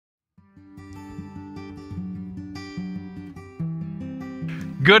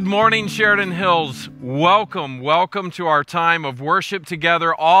Good morning, Sheridan Hills. Welcome to our time of worship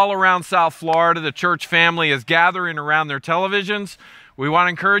together all around South Florida. The church family is gathering around their televisions. We want to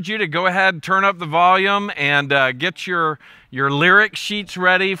encourage you to go ahead and turn up the volume and get your lyric sheets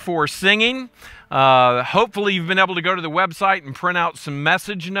ready for singing. Hopefully you've been able to go to the website and print out some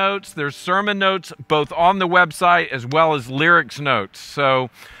message notes. There's sermon notes both on the website as well as lyrics notes. So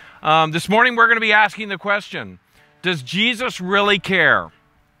this morning we're going to be asking the question, does Jesus really care?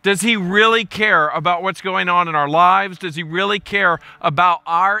 Does he really care about what's going on in our lives? Does he really care about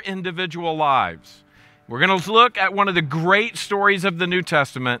our individual lives? We're going to look at one of the great stories of the New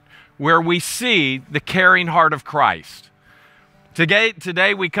Testament where we see the caring heart of Christ.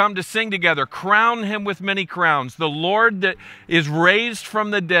 Today we come to sing together, Crown Him with Many Crowns, the Lord that is raised from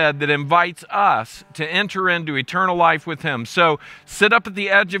the dead that invites us to enter into eternal life with him. So sit up at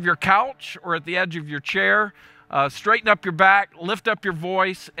the edge of your couch or at the edge of your chair, straighten up your back, lift up your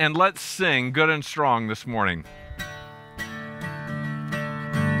voice, and let's sing good and strong this morning.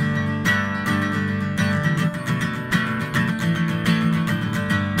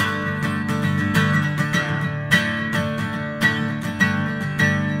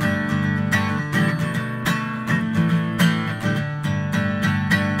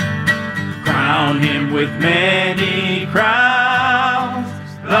 Crown him with many crowns,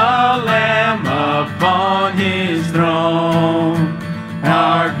 the Lamb upon his throne.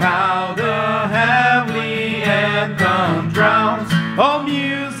 Hark how the heavenly anthem drowns all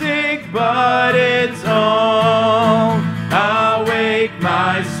music but its own. Awake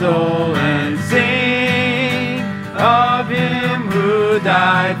my soul and sing of him who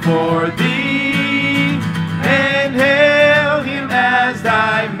died for thee, and hail him as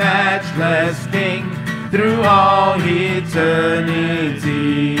thy matchless King through all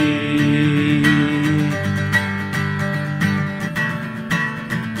eternity.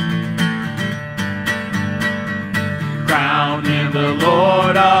 Crown him the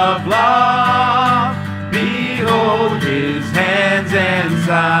Lord of love, behold his hands and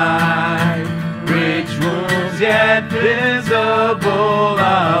side, rich wounds yet visible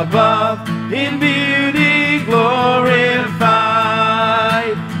above, in beauty glorified.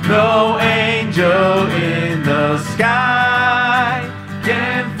 No angel in the sky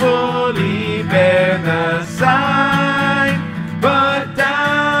can fully bear the sight, but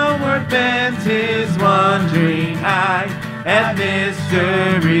downward bent his wondering eye at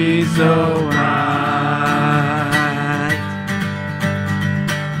mystery so bright.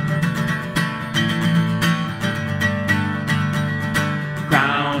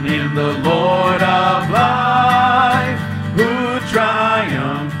 Crown him the Lord of life, who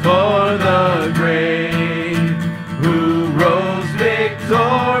triumphed o'er the grave, who rose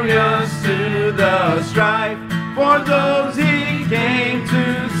victorious to the strife for those he came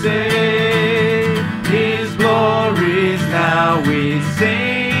to save. His glories now we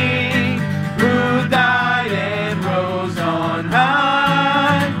sing, who died and rose on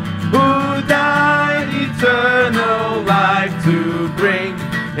high, who died eternal life to bring,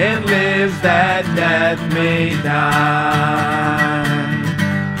 and lives that death may die.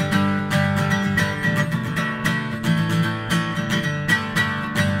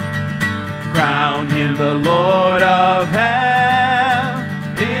 Crown him the Lord of heaven,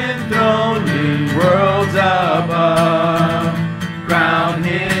 enthroned in worlds above. Crown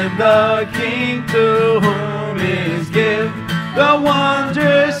him the King to whom is given the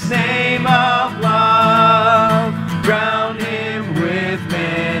wondrous name of love. Crown him with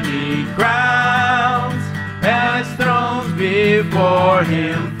many crowns, as thrones before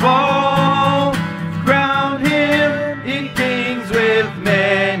him fall. Crown him in kings with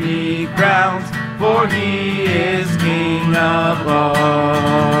many crowns, for he is King of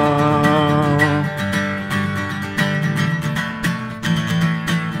all.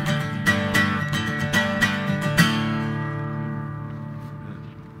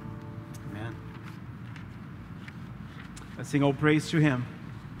 Amen. Let's sing all praise to him.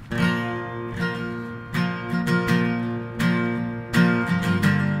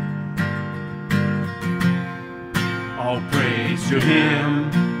 All praise to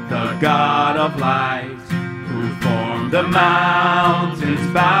him, the God of light, who formed the mountains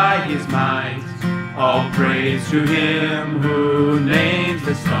by his might. All praise to him who names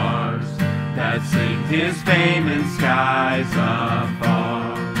the stars, that sing his fame in skies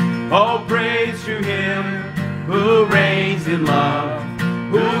afar. All praise to him who reigns in love,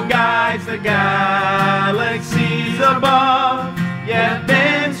 who guides the galaxies above, yet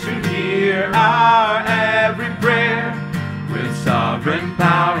bends to hear our every prayer with sovereign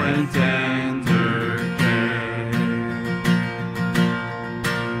power and tender care.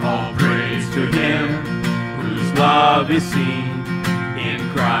 be seen. In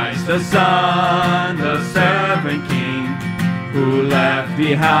Christ the Son, the servant King, who left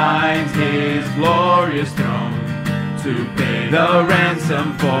behind his glorious throne to pay the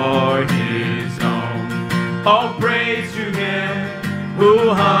ransom for his own. All praise to him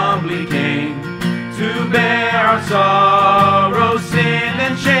who humbly came to bear our sorrow, sin,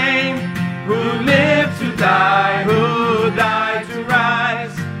 and shame, who lived to die, who died to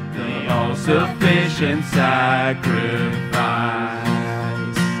rise, the all-sufficient sacrifice.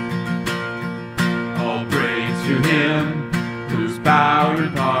 All praise to him whose power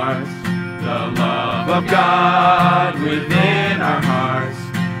imparts the love of God within our hearts,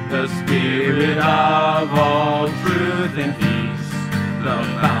 the Spirit of all truth and peace, the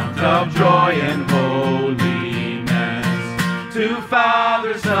fount of joy and holiness. To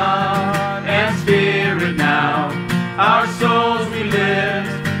Father, Son, and Spirit now, our souls we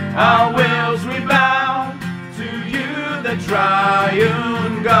lift, our wills we bow. To you, the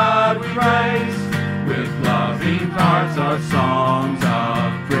triune God, we raise, with loving hearts our songs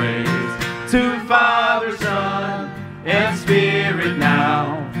of praise. To Father, Son, and Spirit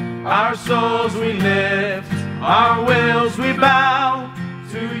now, our souls we lift, our wills we bow.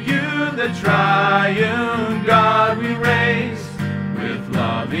 To you, the triune God, we raise, with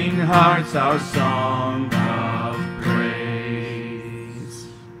loving hearts our song of praise.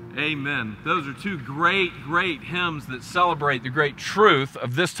 Amen. Those are two great hymns that celebrate the great truth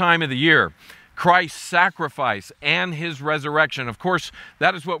of this time of the year. Christ's sacrifice and his resurrection. Of course,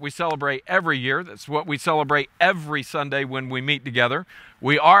 that is what we celebrate every year. That's what we celebrate every Sunday when we meet together.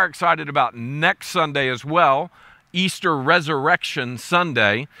 We are excited about next Sunday as well, Easter Resurrection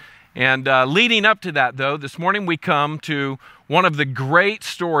Sunday. And leading up to that, though, this morning we come to one of the great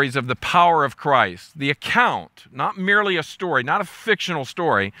stories of the power of Christ. The account, not merely a story, not a fictional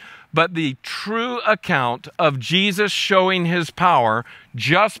story, but the true account of Jesus showing his power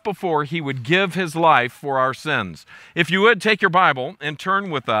just before he would give his life for our sins. If you would, take your Bible and turn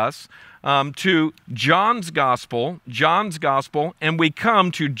with us to John's Gospel, and we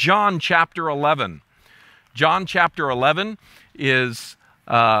come to John chapter 11. John chapter 11 is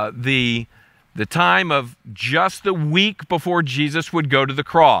the time of just the week before Jesus would go to the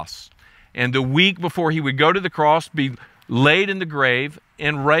cross. And the week before he would go to the cross, be laid in the grave,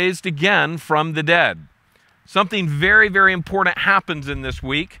 and raised again from the dead. Something very important happens in this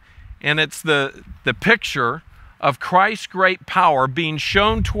week, and it's the picture of Christ's great power being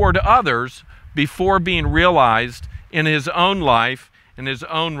shown toward others before being realized in his own life and his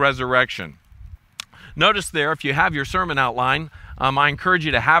own resurrection. Notice there, if you have your sermon outline, I encourage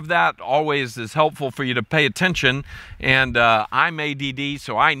you to have that. Always is helpful for you to pay attention. And I'm ADD,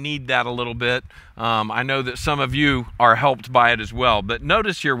 so I need that a little bit. I know that some of you are helped by it as well. But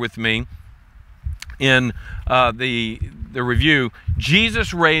notice here with me in the review,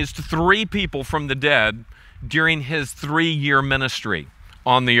 Jesus raised 3 people from the dead during his 3-year ministry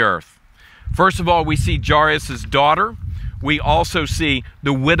on the earth. First of all, we see Jairus' daughter. We also see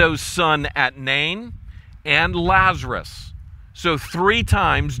the widow's son at Nain and Lazarus. So 3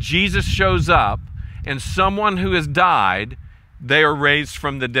 times Jesus shows up, and someone who has died, they are raised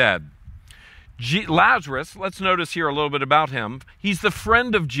from the dead. Lazarus, let's notice here a little bit about him. He's the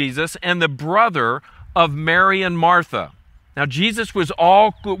friend of Jesus and the brother of Mary and Martha. Now Jesus was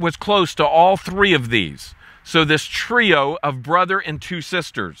close to all 3 of these. So this trio of brother and 2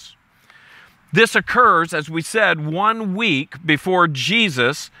 sisters. This occurs, as we said, 1 week before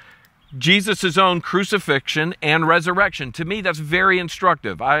Jesus' own crucifixion and resurrection. To me, that's very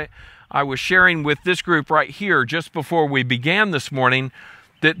instructive. I was sharing with this group right here just before we began this morning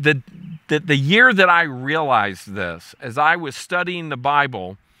that the year that I realized this, as I was studying the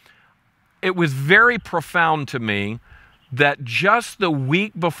Bible, it was very profound to me that just the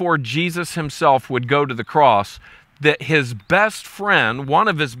week before Jesus himself would go to the cross, that his best friend, one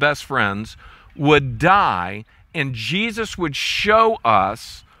of his best friends, would die, and Jesus would show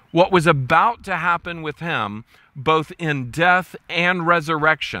us what was about to happen with him, both in death and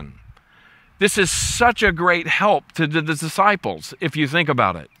resurrection. This is such a great help to the disciples, if you think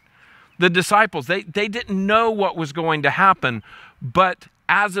about it. The disciples, they didn't know what was going to happen, but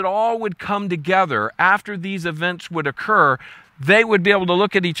as it all would come together, after these events would occur, they would be able to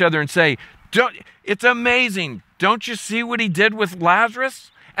look at each other and say, it's amazing. Don't you see what he did with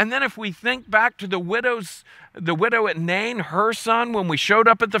Lazarus? And then if we think back to the widow at Nain, her son, when we showed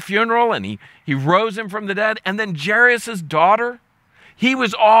up at the funeral and he rose him from the dead, and then Jairus' daughter, he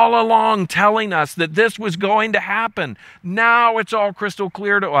was all along telling us that this was going to happen. Now it's all crystal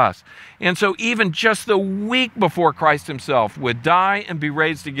clear to us. And so even just the week before Christ himself would die and be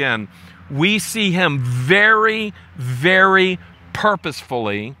raised again we see him very, very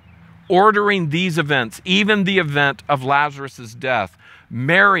purposefully ordering these events, even the event of Lazarus' death,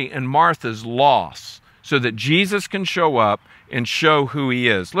 Mary and Martha's loss, so that Jesus can show up and show who he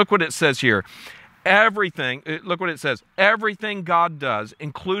is. Look what it says here. Look what it says. Everything God does,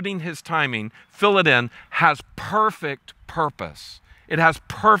 including his timing, fill it in, has perfect purpose. It has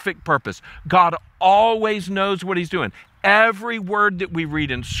perfect purpose. God always knows what he's doing. Every word that we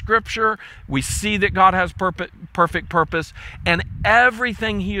read in Scripture, we see that God has perfect purpose, and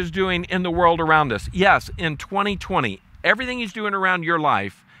everything he is doing in the world around us. Yes, in 2020, everything he's doing around your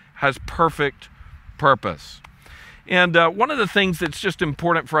life has perfect purpose. And one of the things that's just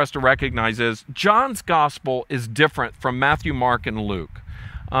important for us to recognize is John's gospel is different from Matthew, Mark, and Luke.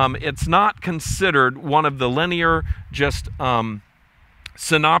 It's not considered one of the linear, just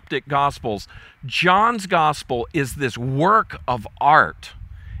synoptic gospels. John's gospel is this work of art.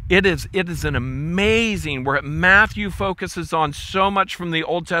 It is an amazing, where Matthew focuses on so much from the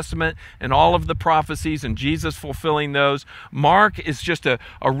Old Testament and all of the prophecies and Jesus fulfilling those. Mark is just a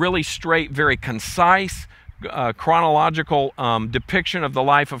really straight, very concise, chronological depiction of the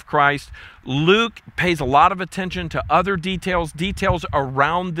life of Christ. Luke pays a lot of attention to other details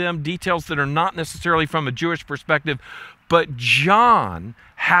around them, details that are not necessarily from a Jewish perspective. But John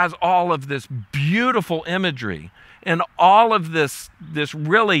has all of this beautiful imagery and all of this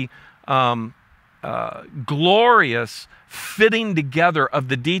really glorious fitting together of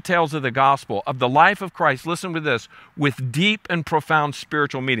the details of the gospel, of the life of Christ, listen to this, with deep and profound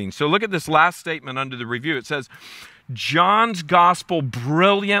spiritual meaning. So look at this last statement under the review. It says, John's gospel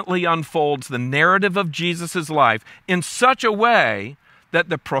brilliantly unfolds the narrative of Jesus' life in such a way that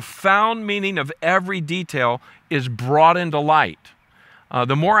the profound meaning of every detail is brought into light.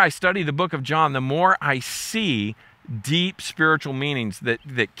 The more I study the book of John, the more I see deep spiritual meanings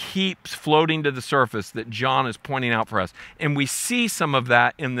that keeps floating to the surface that John is pointing out for us. And we see some of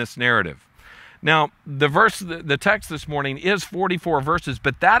that in this narrative. Now, the text this morning is 44 verses,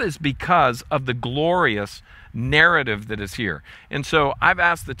 but that is because of the glorious narrative that is here. And so I've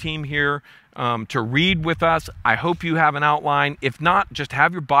asked the team here to read with us. I hope you have an outline. If not, just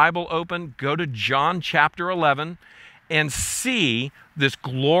have your Bible open, go to John chapter 11, and see this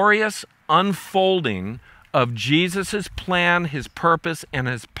glorious unfolding of Jesus' plan, his purpose, and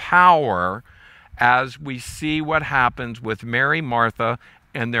his power as we see what happens with Mary, Martha,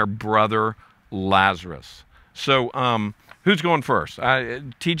 and their brother Lazarus. So who's going first?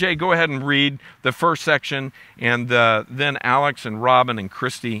 TJ, go ahead and read the first section, and then Alex and Robin and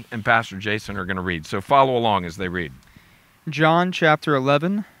Christy and Pastor Jason are going to read. So follow along as they read. John chapter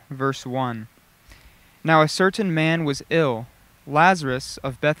 11, verse 1. Now a certain man was ill, Lazarus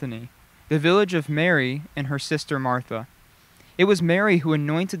of Bethany, the village of Mary and her sister Martha. It was Mary who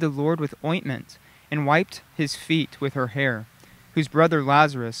anointed the Lord with ointment and wiped his feet with her hair, whose brother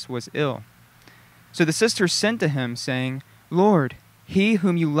Lazarus was ill. So the sisters sent to him, saying, Lord, he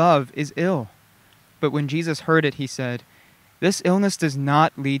whom you love is ill. But when Jesus heard it, he said, This illness does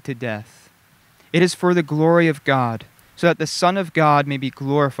not lead to death. It is for the glory of God, so that the Son of God may be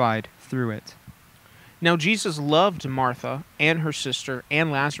glorified through it. Now Jesus loved Martha and her sister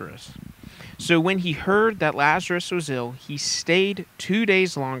and Lazarus. So when he heard that Lazarus was ill, he stayed 2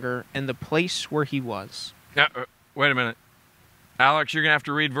 days longer in the place where he was. Now, wait a minute. Alex, you're going to have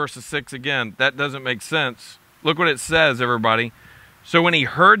to read verses 6 again. That doesn't make sense. Look what it says, everybody. So when he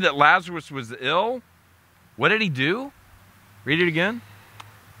heard that Lazarus was ill, what did he do? Read it again.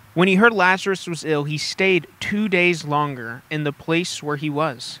 When he heard Lazarus was ill, he stayed 2 days longer in the place where he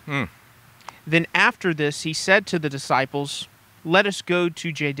was. Then after this, he said to the disciples, Let us go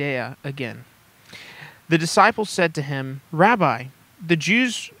to Judea again. The disciples said to him, Rabbi, the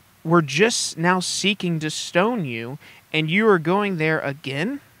Jews were just now seeking to stone you, and you are going there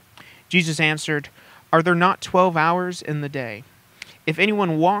again? Jesus answered, Are there not 12 hours in the day? If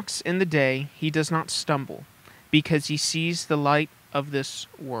anyone walks in the day, he does not stumble, because he sees the light of this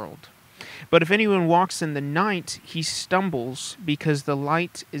world. But if anyone walks in the night, he stumbles, because the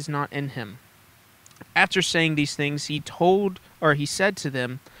light is not in him. After saying these things, he said to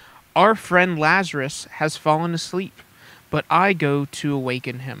them, Our friend Lazarus has fallen asleep, but I go to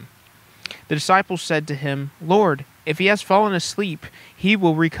awaken him. The disciples said to him, Lord, if he has fallen asleep, he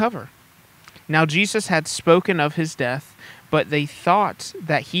will recover. Now Jesus had spoken of his death, but they thought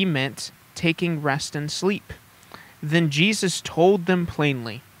that he meant taking rest and sleep. Then Jesus told them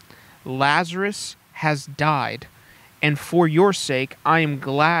plainly, Lazarus has died, and for your sake I am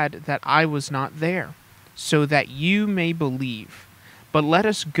glad that I was not there, so that you may believe. But let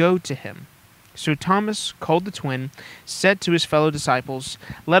us go to him. So Thomas, called the twin, said to his fellow disciples,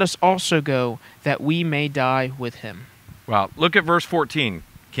 "Let us also go, that we may die with him." Well, look at verse 14.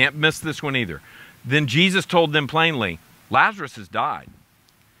 Can't miss this one either. Then Jesus told them plainly, "Lazarus has died.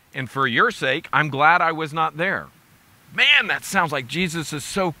 And for your sake, I'm glad I was not there." Man, that sounds like Jesus is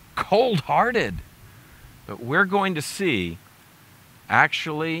so cold-hearted. But we're going to see,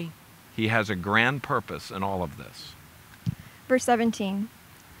 actually, he has a grand purpose in all of this. Verse 17.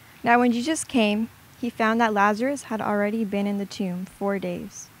 Now when Jesus came, he found that Lazarus had already been in the tomb 4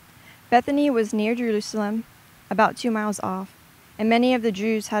 days. Bethany was near Jerusalem, about 2 miles off, and many of the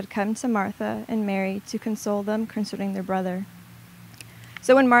Jews had come to Martha and Mary to console them concerning their brother.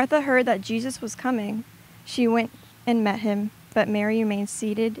 So when Martha heard that Jesus was coming, she went and met him, but Mary remained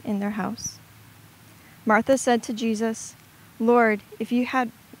seated in their house. Martha said to Jesus, "Lord, if you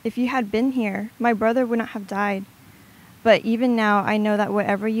had been here, my brother would not have died. But even now I know that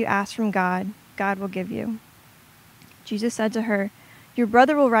whatever you ask from God, God will give you." Jesus said to her, "Your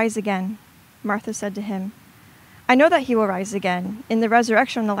brother will rise again." Martha said to him, "I know that he will rise again in the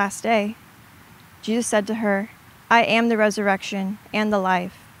resurrection on the last day." Jesus said to her, "I am the resurrection and the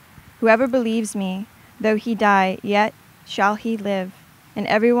life. Whoever believes me, though he die, yet shall he live. And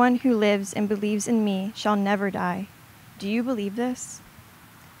everyone who lives and believes in me shall never die. Do you believe this?"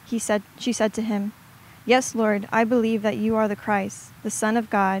 She said to him, "Yes, Lord, I believe that you are the Christ, the Son of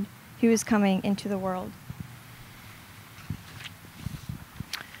God, who is coming into the world."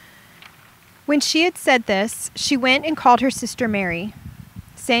 When she had said this, she went and called her sister Mary,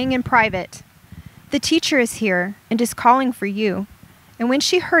 saying in private, "The teacher is here and is calling for you." And when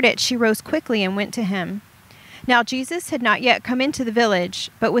she heard it, she rose quickly and went to him. Now Jesus had not yet come into the village,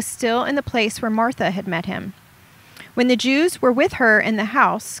 but was still in the place where Martha had met him. When the Jews were with her in the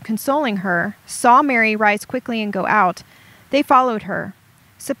house, consoling her, saw Mary rise quickly and go out, they followed her,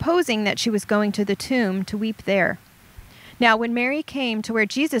 supposing that she was going to the tomb to weep there. Now when Mary came to where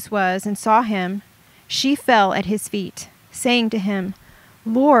Jesus was and saw him, she fell at his feet, saying to him,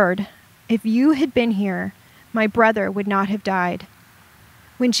 "Lord, if you had been here, my brother would not have died."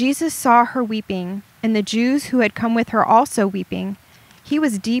 When Jesus saw her weeping, and the Jews who had come with her also weeping, he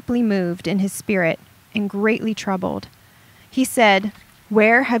was deeply moved in his spirit and greatly troubled. He said,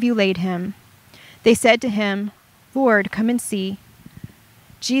 "Where have you laid him?" They said to him, "Lord, come and see."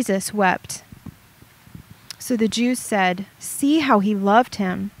 Jesus wept. So the Jews said, "See how he loved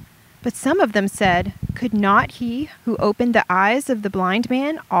him." But some of them said, "Could not he who opened the eyes of the blind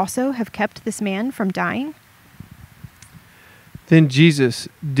man also have kept this man from dying?" Then Jesus,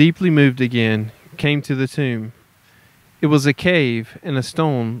 deeply moved again, came to the tomb. It was a cave, and a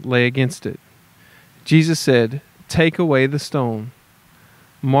stone lay against it. Jesus said, "Take away the stone."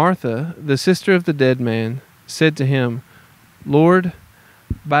 Martha, the sister of the dead man, said to him, "Lord,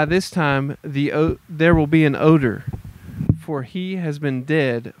 by this time there will be an odor, for he has been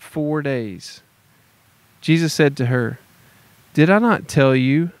dead 4 days." Jesus said to her, "Did I not tell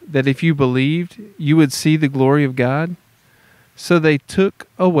you that if you believed, you would see the glory of God?" So they took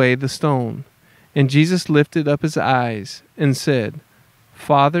away the stone, and Jesus lifted up his eyes and said,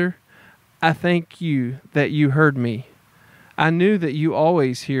 "Father, I thank you that you heard me. I knew that you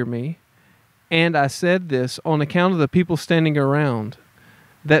always hear me, and I said this on account of the people standing around,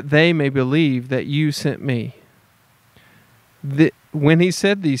 that they may believe that you sent me." When he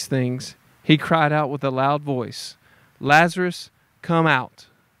said these things, he cried out with a loud voice, "Lazarus, come out."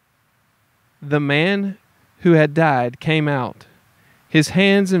 The man who had died came out, his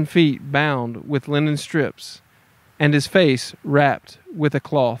hands and feet bound with linen strips, and his face wrapped with a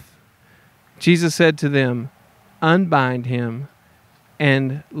cloth. Jesus said to them, "Unbind him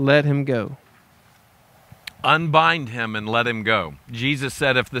and let him go." Unbind him and let him go. Jesus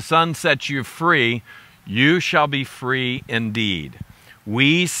said, if the Son sets you free, you shall be free indeed.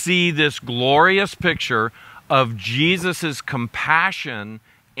 We see this glorious picture of Jesus' compassion,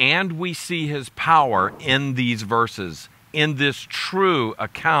 and we see his power in these verses, in this true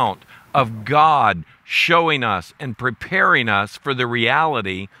account of God showing us and preparing us for the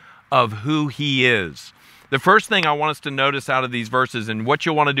reality of who he is. The first thing I want us to notice out of these verses, and what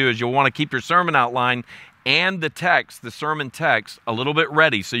you'll want to do is you'll want to keep your sermon outline and the text, the sermon text, a little bit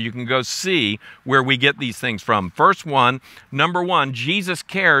ready so you can go see where we get these things from. First one, number one, Jesus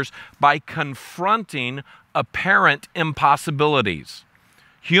cares by confronting apparent impossibilities.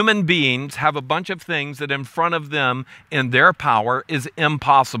 Human beings have a bunch of things that in front of them in their power is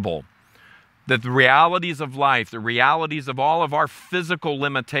impossible. That the realities of life, the realities of all of our physical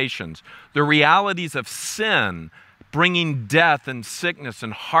limitations, the realities of sin bringing death and sickness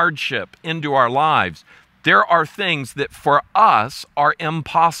and hardship into our lives, there are things that for us are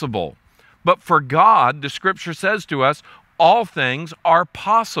impossible. But for God, the scripture says to us, all things are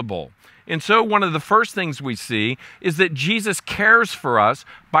possible. And so one of the first things we see is that Jesus cares for us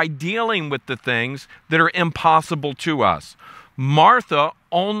by dealing with the things that are impossible to us. Martha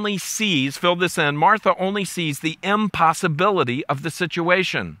only sees, fill this in, Martha only sees the impossibility of the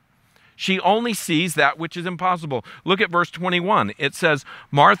situation. She only sees that which is impossible. Look at verse 21. It says,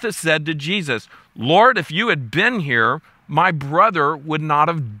 Martha said to Jesus, Lord, if you had been here, my brother would not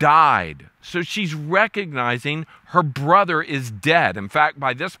have died. So she's recognizing her brother is dead. In fact,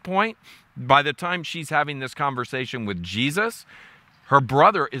 by this point, by the time she's having this conversation with Jesus, her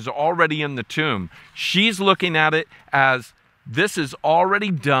brother is already in the tomb. She's looking at it as this is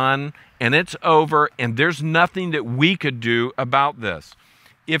already done and it's over and there's nothing that we could do about this.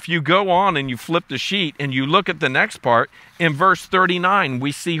 If you go on and you flip the sheet and you look at the next part, in verse 39,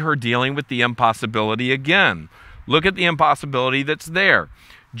 we see her dealing with the impossibility again. Look at the impossibility that's there.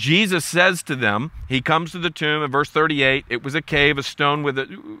 Jesus says to them, he comes to the tomb in verse 38, it was a cave, a stone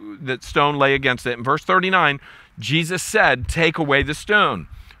that stone lay against it. In verse 39, Jesus said, take away the stone.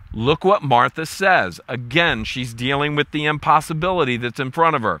 Look what Martha says. Again, she's dealing with the impossibility that's in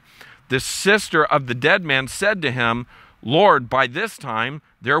front of her. The sister of the dead man said to him, Lord, by this time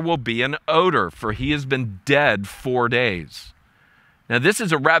there will be an odor, for he has been dead 4 days. Now, this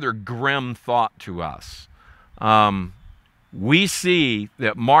is a rather grim thought to us. We see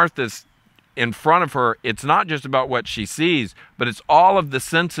that Martha's in front of her, it's not just about what she sees, but it's all of the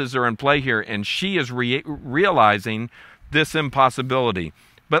senses are in play here, and she is realizing this impossibility.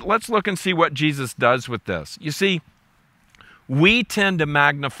 But let's look and see what Jesus does with this. You see, we tend to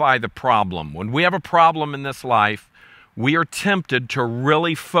magnify the problem. When we have a problem in this life, we are tempted to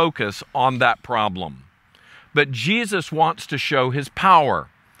really focus on that problem. But Jesus wants to show his power.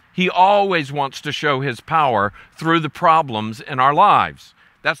 He always wants to show his power through the problems in our lives.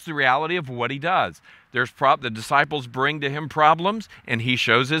 That's the reality of what he does. The disciples bring to him problems, and he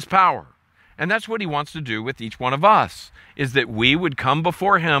shows his power. And that's what he wants to do with each one of us, is that we would come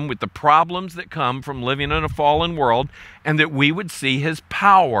before him with the problems that come from living in a fallen world, and that we would see his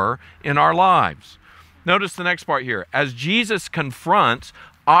power in our lives. Notice the next part here. As Jesus confronts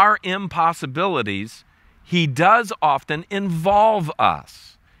our impossibilities, he does often involve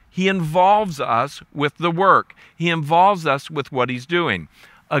us. He involves us with the work. He involves us with what he's doing.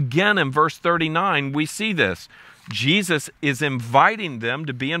 Again, in verse 39, we see this. Jesus is inviting them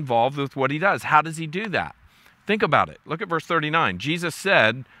to be involved with what he does. How does he do that? Think about it. Look at verse 39. Jesus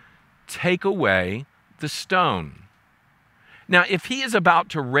said, take away the stone. Now, if he is about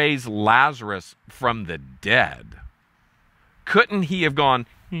to raise Lazarus from the dead, couldn't he have gone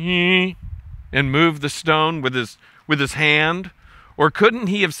and moved the stone with his hand? Or couldn't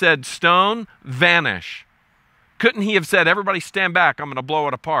he have said, stone, vanish? Couldn't he have said, everybody stand back, I'm going to blow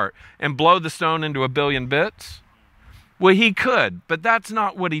it apart, and blow the stone into a billion bits? Well, he could, but that's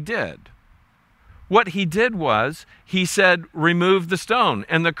not what he did. What he did was, he said, remove the stone.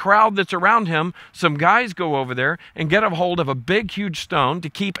 And the crowd that's around him, some guys go over there and get a hold of a big, huge stone to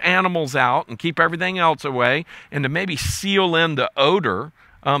keep animals out and keep everything else away and to maybe seal in the odor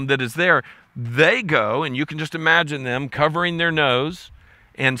that is there. They go, and you can just imagine them covering their nose,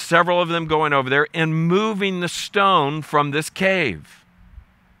 and several of them going over there and moving the stone from this cave.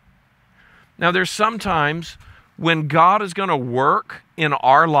 Now, there's sometimes when God is going to work in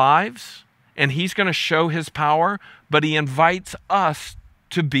our lives, and he's going to show his power, but he invites us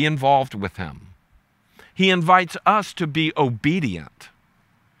to be involved with him. He invites us to be obedient.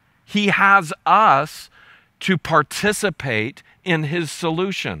 He has us to participate in his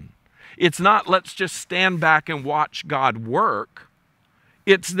solution. It's not let's just stand back and watch God work.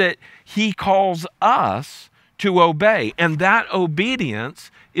 It's that he calls us to obey, and that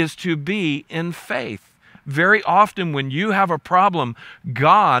obedience is to be in faith. Very often when you have a problem,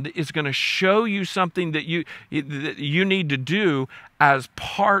 God is going to show you something that you need to do as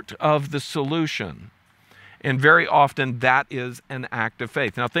part of the solution. And very often that is an act of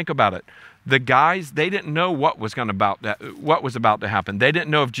faith. Now think about it. The guys, they didn't know what was about to happen. They didn't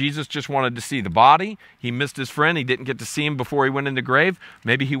know if Jesus just wanted to see the body. He missed his friend. He didn't get to see him before he went in the grave.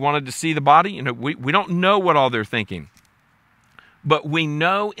 Maybe he wanted to see the body. You know, we don't know what all they're thinking. But we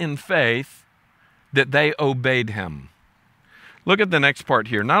know in faith that they obeyed him. Look at the next part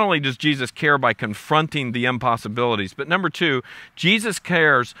here. Not only does Jesus care by confronting the impossibilities, but number two, Jesus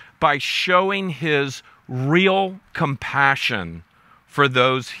cares by showing his real compassion for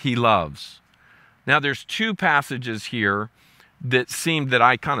those he loves. Now, there's two passages here that seemed that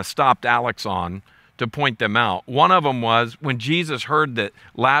I kind of stopped Alex on to point them out. One of them was when Jesus heard that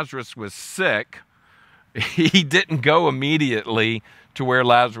Lazarus was sick, he didn't go immediately to where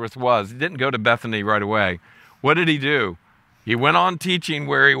Lazarus was. He didn't go to Bethany right away. What did he do? He went on teaching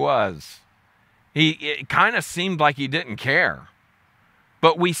where he was. It kind of seemed like he didn't care.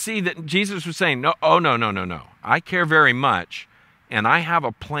 But we see that Jesus was saying, no, no. I care very much, and I have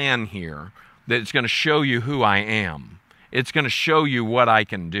a plan here that's going to show you who I am. It's going to show you what I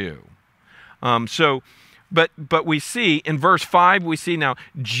can do. But we see in verse 5, we see now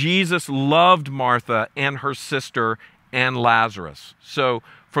Jesus loved Martha and her sister and Lazarus. So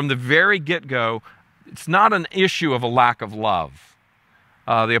from the very get-go, it's not an issue of a lack of love.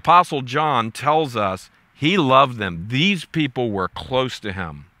 The Apostle John tells us he loved them. These people were close to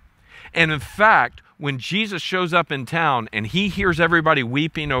him. And in fact, when Jesus shows up in town and he hears everybody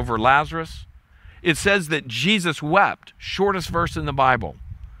weeping over Lazarus, it says that Jesus wept. Shortest verse in the Bible.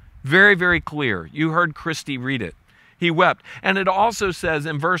 Very, very clear. You heard Christy read it. He wept. And it also says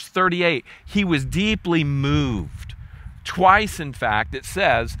in verse 38, he was deeply moved. Twice, in fact, it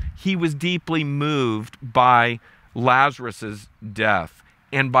says he was deeply moved by Lazarus's death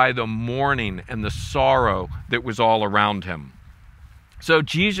and by the mourning and the sorrow that was all around him. So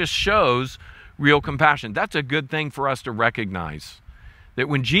Jesus shows real compassion. That's a good thing for us to recognize. That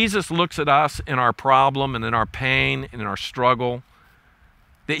when Jesus looks at us in our problem and in our pain and in our struggle,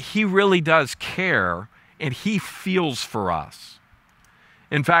 that he really does care and he feels for us.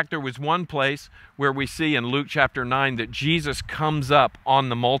 In fact, there was one place where we see in Luke chapter 9 that Jesus comes up on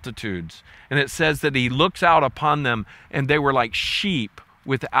the multitudes. And it says that he looks out upon them and they were like sheep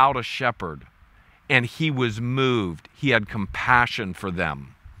without a shepherd. And he was moved. He had compassion for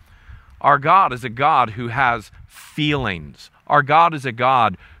them. Our God is a God who has feelings. Our God is a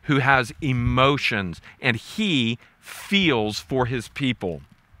God who has emotions. And he feels for his people.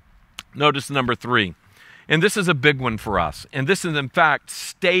 Notice number 3. And this is a big one for us. And this is, in fact,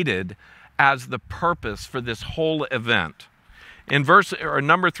 stated as the purpose for this whole event. In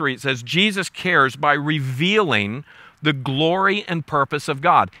number 3, it says, Jesus cares by revealing the glory and purpose of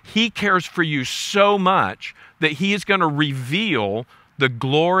God. He cares for you so much that he is going to reveal the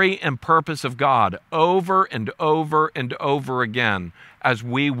glory and purpose of God over and over and over again as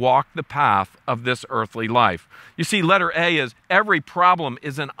we walk the path of this earthly life. You see, letter A is every problem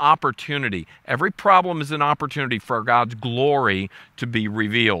is an opportunity. Every problem is an opportunity for God's glory to be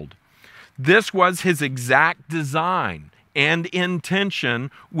revealed. This was his exact design and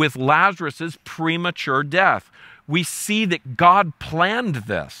intention with Lazarus's premature death. We see that God planned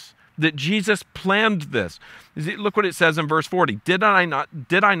this, that Jesus planned this. Look what it says in verse 40. Did I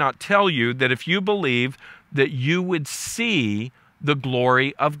not tell you that if you believe that you would see the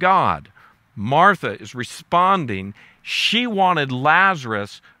glory of God? Martha is responding. She wanted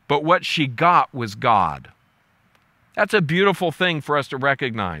Lazarus, but what she got was God. That's a beautiful thing for us to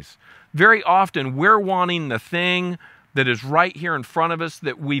recognize. Very often we're wanting the thing that is right here in front of us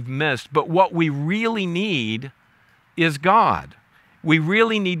that we've missed, but what we really need is God. We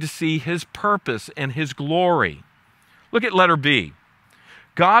really need to see his purpose and his glory. Look at letter B.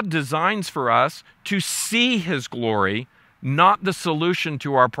 God designs for us to see his glory, not the solution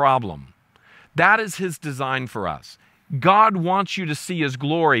to our problem. That is his design for us. God wants you to see his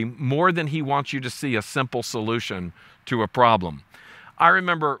glory more than he wants you to see a simple solution to a problem. I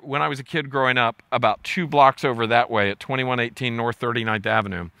remember when I was a kid growing up, about 2 blocks over that way at 2118 North 39th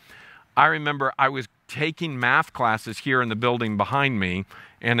Avenue, I remember I was taking math classes here in the building behind me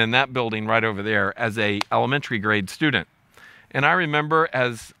and in that building right over there as a elementary grade student. And I remember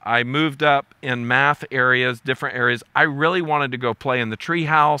as I moved up in math areas, different areas, I really wanted to go play in the tree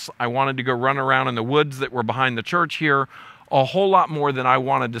house. I wanted to go run around in the woods that were behind the church here, a whole lot more than I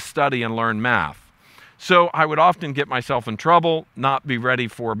wanted to study and learn math. So I would often get myself in trouble, not be ready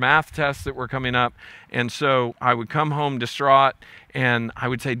for math tests that were coming up. And so I would come home distraught and I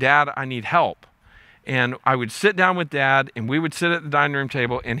would say, Dad, I need help. And I would sit down with Dad and we would sit at the dining room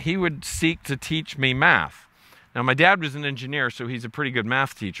table and he would seek to teach me math. Now, my dad was an engineer, so he's a pretty good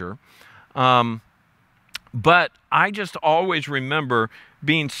math teacher. But I just always remember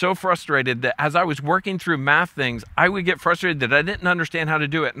being so frustrated that as I was working through math things, I would get frustrated that I didn't understand how to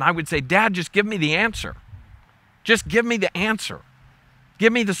do it. And I would say, Dad, just give me the answer. Just give me the answer.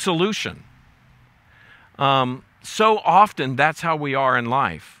 Give me the solution. So often, that's how we are in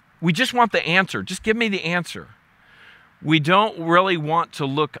life. We just want the answer. Just give me the answer. We don't really want to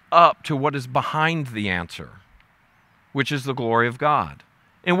look up to what is behind the answer, which is the glory of God.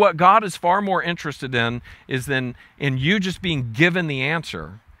 And what God is far more interested in is in you just being given the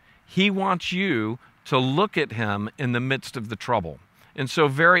answer. He wants you to look at him in the midst of the trouble. And so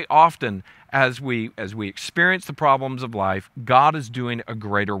very often as we experience the problems of life, God is doing a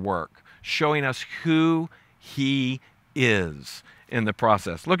greater work, showing us who he is. in the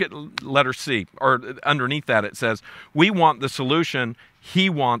process. Look at letter C, or underneath that it says, we want the solution, he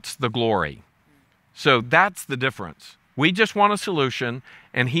wants the glory. So that's the difference. We just want a solution,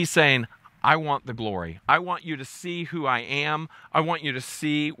 and he's saying, I want the glory. I want you to see who I am. I want you to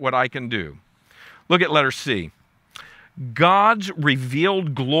see what I can do. Look at letter C. God's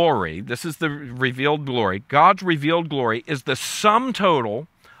revealed glory, this is the revealed glory, God's revealed glory is the sum total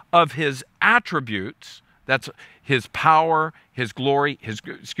of his attributes. That's his power, his glory, his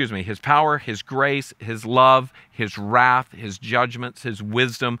power, his grace, his love, his wrath, his judgments, his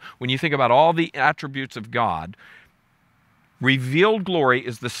wisdom. When you think about all the attributes of God, revealed glory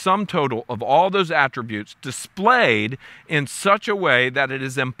is the sum total of all those attributes displayed in such a way that it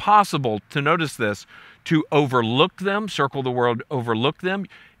is impossible to, notice this, to overlook them. Circle the word overlook them.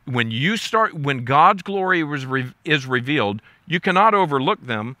 When God's glory is revealed, you cannot overlook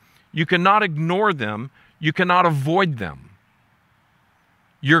them, you cannot ignore them, you cannot avoid them.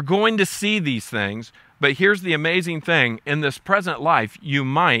 You're going to see these things, but here's the amazing thing. In this present life, you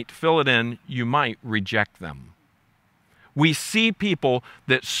might, fill it in, you might reject them. We see people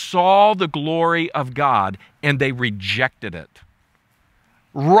that saw the glory of God and they rejected it.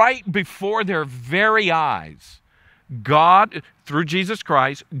 Right before their very eyes, God, through Jesus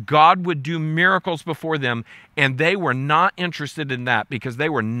Christ, God would do miracles before them, and they were not interested in that because they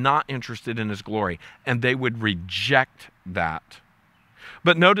were not interested in his glory, and they would reject that.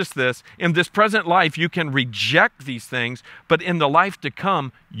 But notice this, in this present life, you can reject these things, but in the life to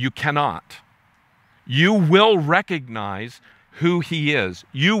come, you cannot. You will recognize who he is.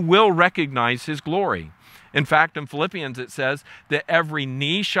 You will recognize his glory. In fact, in Philippians it says that every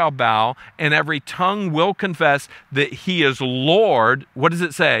knee shall bow and every tongue will confess that he is Lord. What does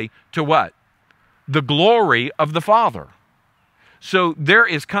it say? To what? The glory of the Father. So there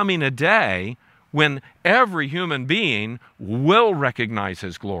is coming a day when every human being will recognize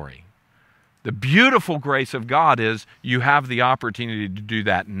his glory. The beautiful grace of God is you have the opportunity to do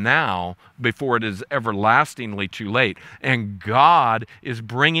that now before it is everlastingly too late. And God is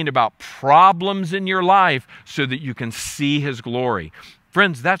bringing about problems in your life so that you can see his glory.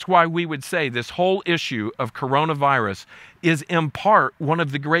 Friends, that's why we would say this whole issue of coronavirus is in part one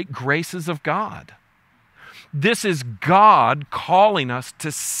of the great graces of God. This is God calling us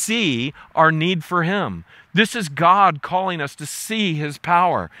to see our need for him. This is God calling us to see his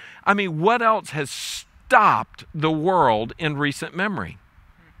power. I mean, what else has stopped the world in recent memory?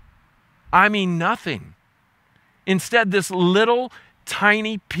 I mean, nothing. Instead, this little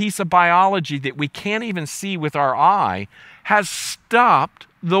tiny piece of biology that we can't even see with our eye has stopped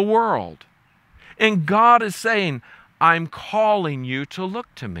the world. And God is saying, I'm calling you to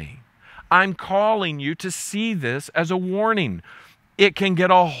look to me. I'm calling you to see this as a warning. It can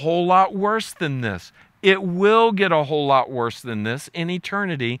get a whole lot worse than this. It will get a whole lot worse than this in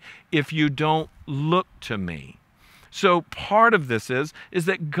eternity if you don't look to me. So part of this is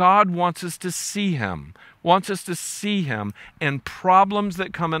that God wants us to see him, and problems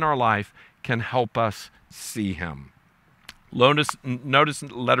that come in our life can help us see him. Notice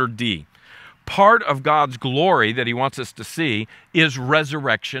letter D. Part of God's glory that he wants us to see is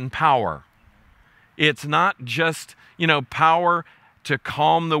resurrection power. It's not just, power to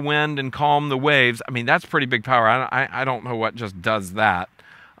calm the wind and calm the waves. I mean, that's pretty big power. I don't know what just does that.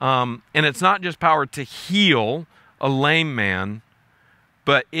 And it's not just power to heal a lame man,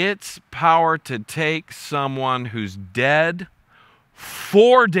 but it's power to take someone who's dead,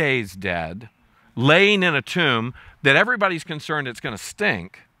 4 days dead, laying in a tomb that everybody's concerned it's going to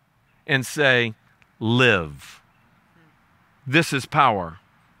stink, and say, live. This is power.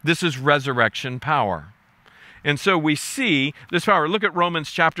 This is resurrection power. And so we see this power. Look at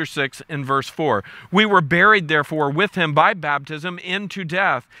Romans chapter 6 and verse 4. We were buried, therefore, with him by baptism into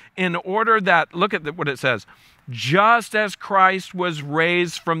death, in order that, look at what it says, just as Christ was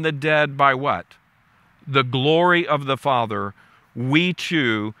raised from the dead by what? The glory of the Father, we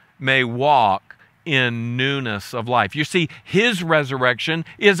too may walk in newness of life. You see, his resurrection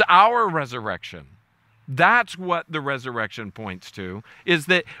is our resurrection. That's what the resurrection points to, is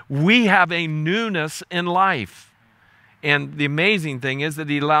that we have a newness in life. And the amazing thing is that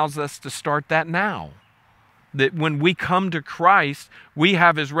he allows us to start that now. That when we come to Christ, we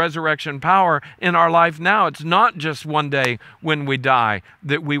have his resurrection power in our life now. It's not just one day when we die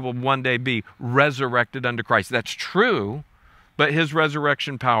that we will one day be resurrected unto Christ. That's true, but his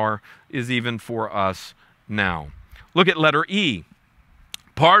resurrection power is even for us now. Look at letter E.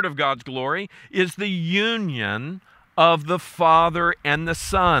 Part of God's glory is the union of the Father and the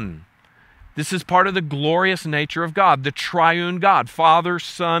Son. This is part of the glorious nature of God, the triune God, Father,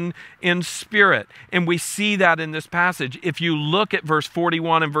 Son, and Spirit. And we see that in this passage. If you look at verse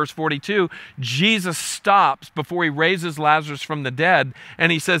 41 and verse 42, Jesus stops before he raises Lazarus from the dead,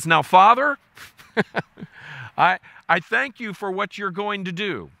 and he says, now, Father, I thank you for what you're going to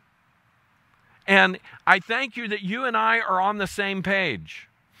do. And I thank you that you and I are on the same page.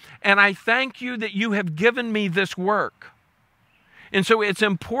 And I thank you that you have given me this work. And so it's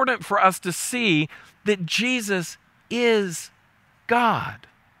important for us to see that Jesus is God.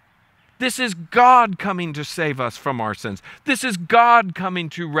 This is God coming to save us from our sins. This is God coming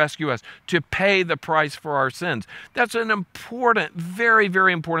to rescue us, to pay the price for our sins. That's an important, very,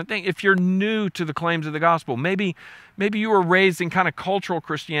 very important thing. If you're new to the claims of the gospel, maybe you were raised in kind of cultural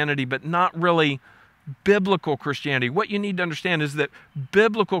Christianity, but not really biblical Christianity. What you need to understand is that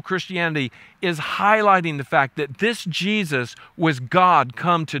biblical Christianity is highlighting the fact that this Jesus was God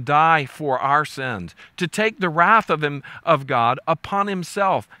come to die for our sins, to take the wrath of God upon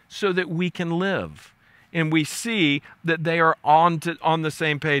himself so that we can live. And we see that they are on the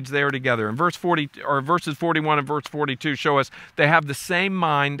same page. They are together. And verses 41 and verse 42 show us they have the same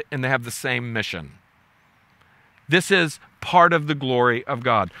mind and they have the same mission. This is part of the glory of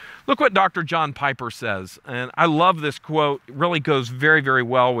God. Look what Dr. John Piper says, and I love this quote. It really goes very, very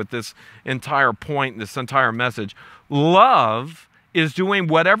well with this entire point, this entire message. Love is doing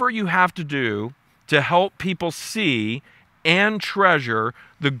whatever you have to do to help people see and treasure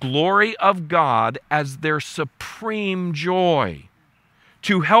the glory of God as their supreme joy,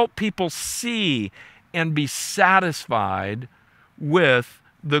 to help people see and be satisfied with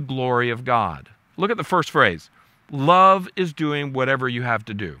the glory of God. Look at the first phrase. Love is doing whatever you have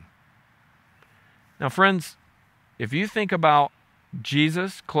to do. Now, friends, if you think about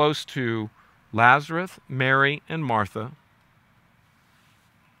Jesus close to Lazarus, Mary, and Martha,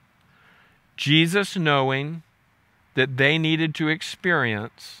 Jesus knowing that they needed to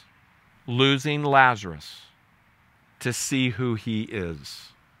experience losing Lazarus to see who he is.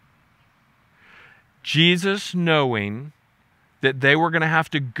 Jesus knowing that they were going to have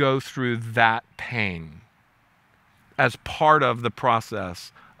to go through that pain as part of the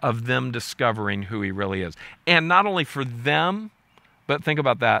process of them discovering who he really is. And not only for them, but think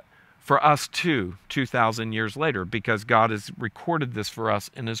about that, for us too, 2,000 years later, because God has recorded this for us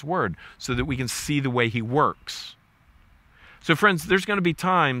in his word so that we can see the way he works. So friends, there's going to be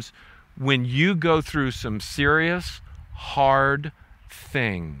times when you go through some serious, hard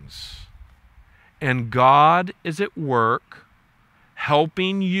things. And God is at work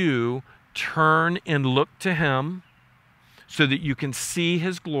helping you turn and look to him so that you can see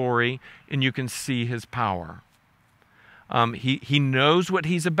his glory and you can see his power. He knows what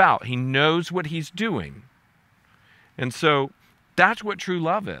he's about. He knows what he's doing. And so that's what true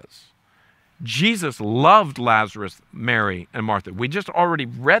love is. Jesus loved Lazarus, Mary, and Martha. We just already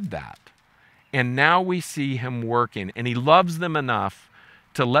read that. And now we see him working. And he loves them enough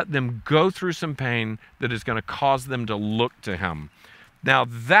to let them go through some pain that is going to cause them to look to him. Now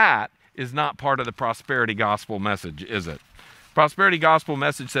that is not part of the prosperity gospel message, is it? Prosperity gospel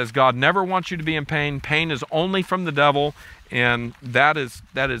message says God never wants you to be in pain. Pain is only from the devil, and that is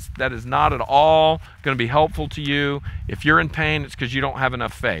not at all going to be helpful to you. If you're in pain, it's because you don't have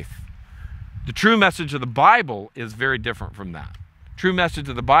enough faith. The true message of the Bible is very different from that. True message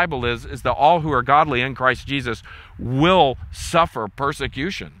of the Bible is that all who are godly in Christ Jesus will suffer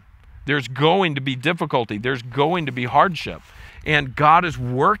persecution. There's going to be difficulty. There's going to be hardship. And God is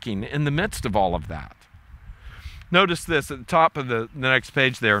working in the midst of all of that. Notice this at the top of the next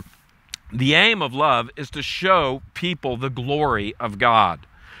page there. The aim of love is to show people the glory of God.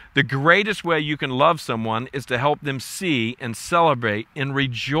 The greatest way you can love someone is to help them see and celebrate and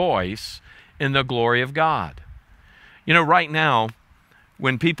rejoice in the glory of God. You know, right now,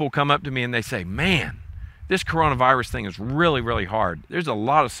 when people come up to me and they say, man, this coronavirus thing is really, really hard. There's a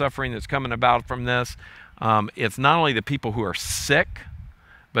lot of suffering that's coming about from this. It's not only the people who are sick,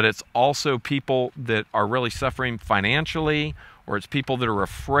 but it's also people that are really suffering financially, or it's people that are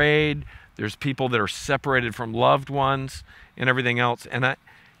afraid. There's people that are separated from loved ones and everything else. And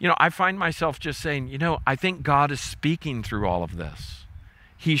I find myself just saying, I think God is speaking through all of this.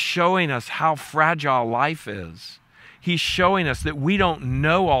 He's showing us how fragile life is. He's showing us that we don't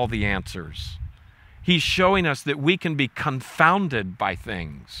know all the answers. He's showing us that we can be confounded by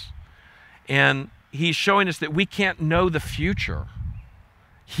things. And he's showing us that we can't know the future.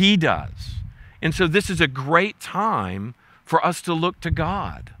 He does. And so this is a great time for us to look to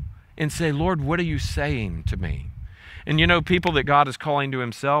God and say, Lord, what are you saying to me? And people that God is calling to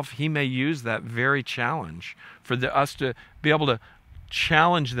himself, he may use that very challenge for us to be able to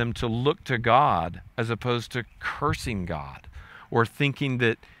challenge them to look to God as opposed to cursing God or thinking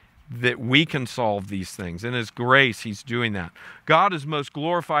that we can solve these things. In his grace, he's doing that. God is most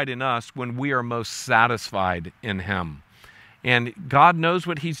glorified in us when we are most satisfied in him. And God knows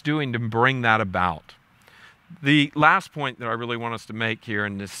what he's doing to bring that about. The last point that I really want us to make here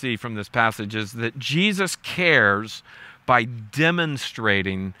and to see from this passage is that Jesus cares by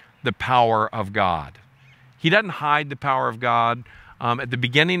demonstrating the power of God. He doesn't hide the power of God. At the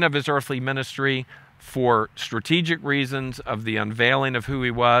beginning of his earthly ministry, for strategic reasons of the unveiling of who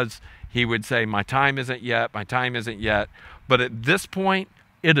he was, he would say, my time isn't yet, my time isn't yet. But at this point,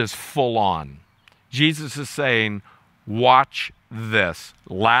 it is full on. Jesus is saying, watch this.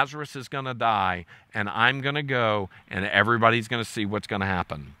 Lazarus is going to die, and I'm going to go, and everybody's going to see what's going to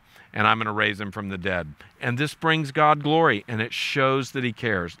happen. And I'm going to raise him from the dead. And this brings God glory, and it shows that he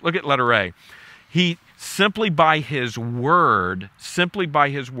cares. Look at letter A. He simply by his word,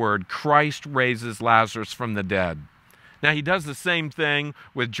 Christ raises Lazarus from the dead. Now, he does the same thing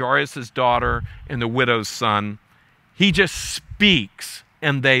with Jairus' daughter and the widow's son. He just speaks,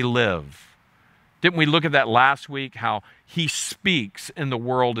 and they live. Didn't we look at that last week, how he speaks and the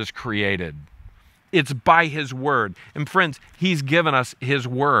world is created? It's by his word. And friends, he's given us his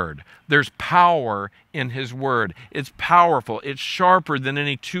word. There's power in his word. It's powerful. It's sharper than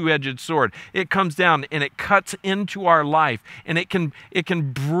any two-edged sword. It comes down and it cuts into our life, and it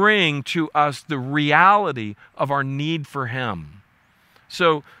can bring to us the reality of our need for him.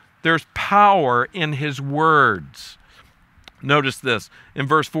 So there's power in his words. Notice this in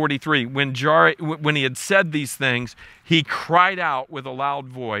verse 43. When he had said these things, he cried out with a loud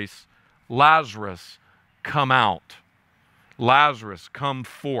voice, Lazarus, come out. Lazarus, come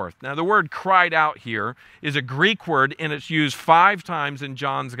forth. Now, the word cried out here is a Greek word, and it's used 5 times in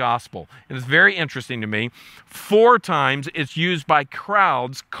John's gospel. And it's very interesting to me. 4 times it's used by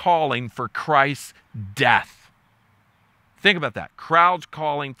crowds calling for Christ's death. Think about that. Crowds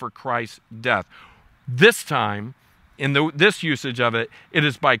calling for Christ's death. This time, in this usage of it, it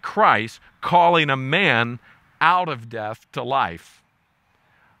is by Christ calling a man out of death to life.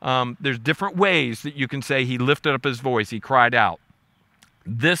 There's different ways that you can say he lifted up his voice, he cried out.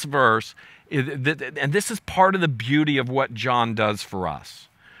 This verse, and this is part of the beauty of what John does for us.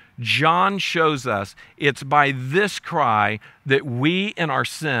 John shows us it's by this cry that we in our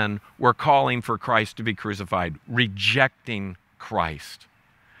sin were calling for Christ to be crucified, rejecting Christ.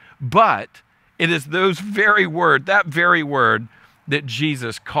 But it is that very word, that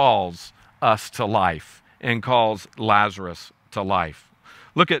Jesus calls us to life and calls Lazarus to life.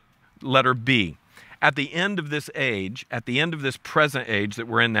 Look at letter B. At the end of this age, at the end of this present age that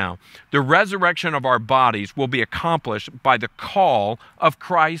we're in now, the resurrection of our bodies will be accomplished by the call of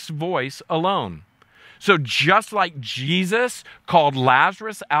Christ's voice alone. So just like Jesus called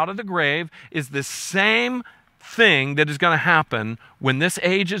Lazarus out of the grave, is the same thing that is going to happen when this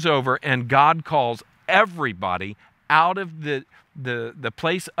age is over and God calls everybody out of the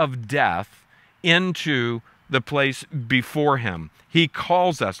place of death into the place before him. He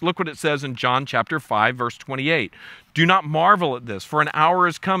calls us. Look what it says in John chapter 5, verse 28. Do not marvel at this, for an hour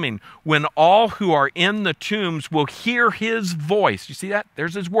is coming when all who are in the tombs will hear his voice. You see that?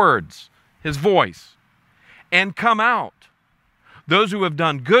 There's his words, his voice, and come out. Those who have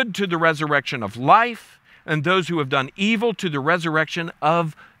done good to the resurrection of life, and those who have done evil to the resurrection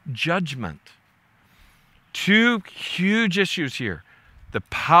of judgment. 2 huge issues here. The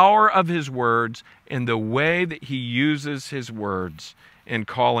power of his words and the way that he uses his words in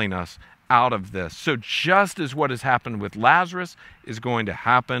calling us out of this. So just as what has happened with Lazarus is going to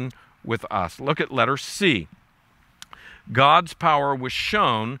happen with us. Look at letter C. God's power was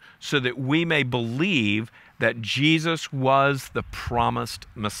shown so that we may believe that Jesus was the promised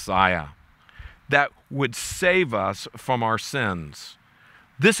Messiah that would save us from our sins.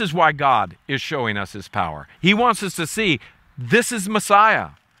 This is why God is showing us his power. He wants us to see this is Messiah.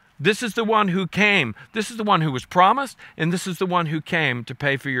 This is the one who came. This is the one who was promised, and this is the one who came to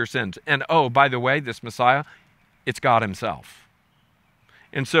pay for your sins. And oh, by the way, this Messiah, it's God himself.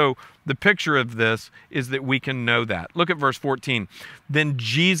 And so the picture of this is that we can know that. Look at verse 14. Then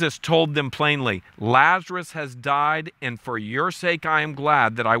Jesus told them plainly, Lazarus has died, and for your sake I am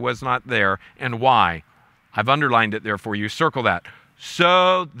glad that I was not there. And why? I've underlined it there for you. Circle that.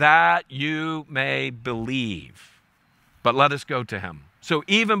 So that you may believe. But let us go to him. So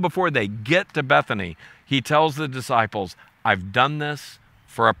even before they get to Bethany, he tells the disciples, I've done this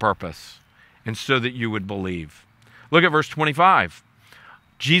for a purpose, and so that you would believe. Look at verse 25.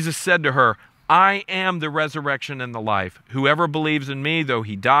 Jesus said to her, I am the resurrection and the life. Whoever believes in me, though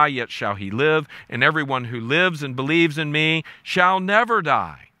he die, yet shall he live. And everyone who lives and believes in me shall never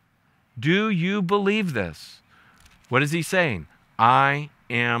die. Do you believe this? What is he saying? I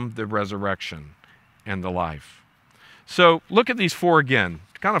am the resurrection and the life. So look at these four again.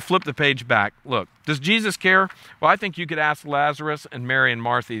 Kind of flip the page back. Look, does Jesus care? Well, I think you could ask Lazarus and Mary and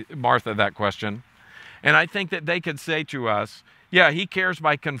Martha that question. And I think that they could say to us, yeah, he cares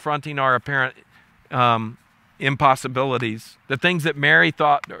by confronting our apparent impossibilities. The things that Mary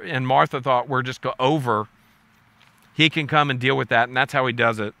thought and Martha thought were just go over, he can come and deal with that, and that's how he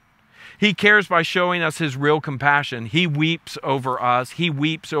does it. He cares by showing us his real compassion. He weeps over us. He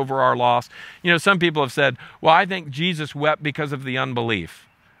weeps over our loss. You know, some people have said, well, I think Jesus wept because of the unbelief.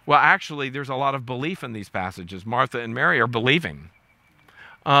 Well, actually, there's a lot of belief in these passages. Martha and Mary are believing.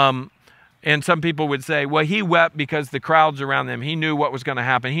 And some people would say, well, he wept because the crowds around them, he knew what was going to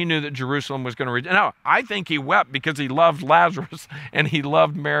happen. He knew that Jerusalem was going to... No, I think he wept because he loved Lazarus and he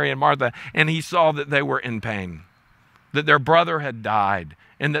loved Mary and Martha, and he saw that they were in pain, that their brother had died,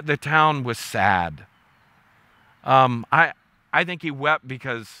 and that the town was sad. I think he wept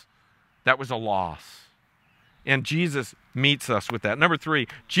because that was a loss. And Jesus meets us with that. Number three,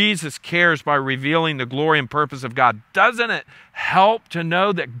 Jesus cares by revealing the glory and purpose of God. Doesn't it help to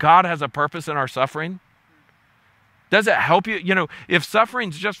know that God has a purpose in our suffering? Does it help you? You know, if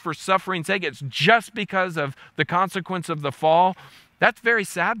suffering's just for suffering's sake, it's just because of the consequence of the fall, that's very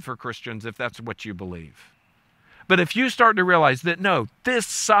sad for Christians if that's what you believe. But if you start to realize that, no, this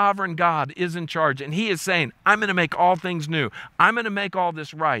sovereign God is in charge, and he is saying, I'm going to make all things new. I'm going to make all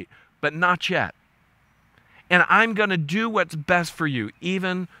this right, but not yet. And I'm going to do what's best for you,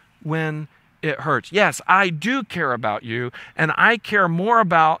 even when it hurts. Yes, I do care about you, and I care more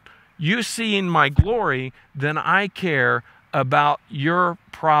about you seeing my glory than I care about your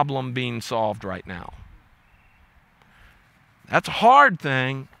problem being solved right now. That's a hard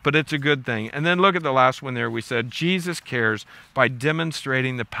thing, but it's a good thing. And then look at the last one there. We said Jesus cares by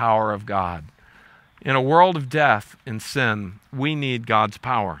demonstrating the power of God. In a world of death and sin, we need God's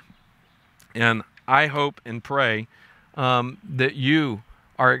power. And I hope and pray that you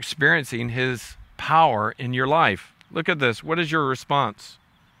are experiencing his power in your life. Look at this. What is your response?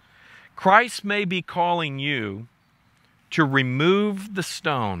 Christ may be calling you to remove the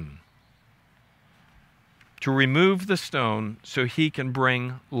stone. To remove the stone so he can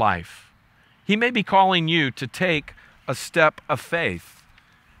bring life. He may be calling you to take a step of faith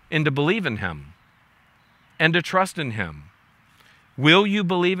and to believe in him and to trust in him. Will you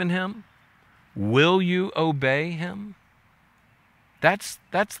believe in him? Will you obey him? That's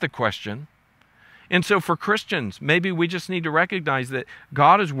the question. And so for Christians, maybe we just need to recognize that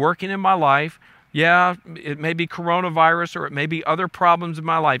God is working in my life. Yeah, it may be coronavirus or it may be other problems in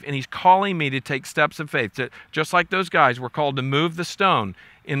my life, and he's calling me to take steps of faith. Just like those guys were called to move the stone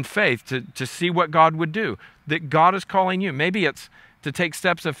in faith to see what God would do. That God is calling you. Maybe it's to take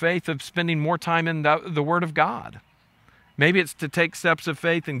steps of faith of spending more time in the Word of God. Maybe it's to take steps of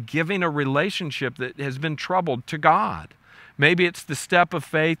faith in giving a relationship that has been troubled to God. Maybe it's the step of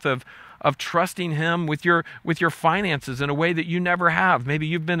faith of trusting him with your finances in a way that you never have. Maybe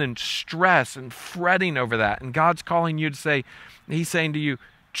you've been in stress and fretting over that, and God's calling you to say, he's saying to you,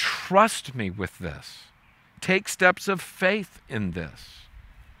 trust me with this. Take steps of faith in this.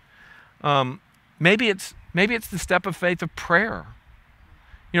 Maybe it's the step of faith of prayer.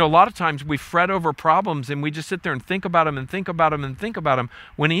 You know, a lot of times we fret over problems and we just sit there and think about them and think about them and think about them,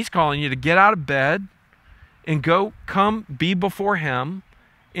 when he's calling you to get out of bed and come be before him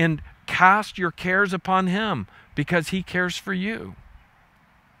and cast your cares upon him because he cares for you.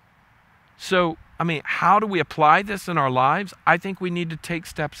 So, I mean, how do we apply this in our lives? I think we need to take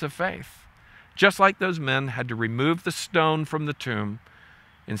steps of faith. Just like those men had to remove the stone from the tomb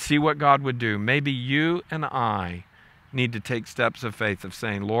and see what God would do, maybe you and I need to take steps of faith of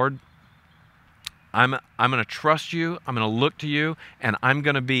saying, Lord, I'm going to trust you, I'm going to look to you, and I'm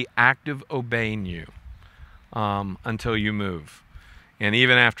going to be active obeying you until you move, and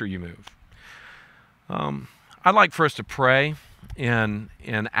even after you move. I'd like for us to pray and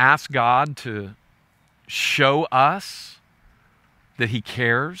ask God to show us that he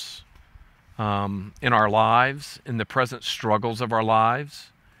cares in our lives, in the present struggles of our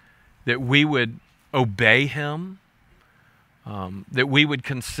lives, that we would obey him, that we would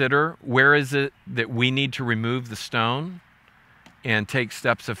consider where is it that we need to remove the stone and take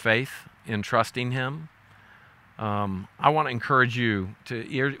steps of faith in trusting him. I want to encourage you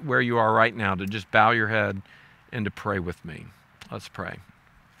to, where you are right now, to just bow your head and to pray with me. Let's pray.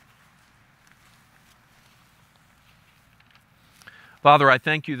 Father, I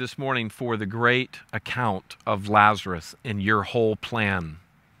thank you this morning for the great account of Lazarus and your whole plan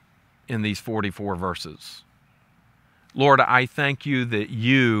in these 44 verses. Lord, I thank you that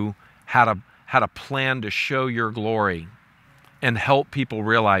you had a plan to show your glory and help people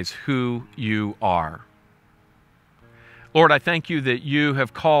realize who you are. Lord, I thank you that you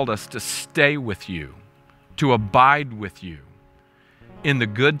have called us to stay with you, to abide with you in the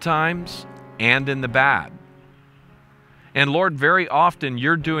good times and in the bad. And Lord, very often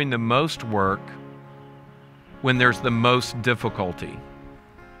you're doing the most work when there's the most difficulty.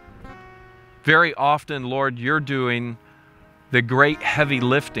 Very often, Lord, you're doing the great heavy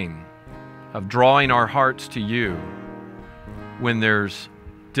lifting of drawing our hearts to you when there's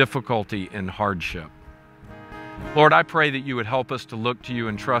difficulty and hardship. Lord, I pray that you would help us to look to you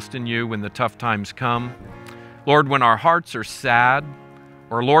and trust in you when the tough times come. Lord, when our hearts are sad,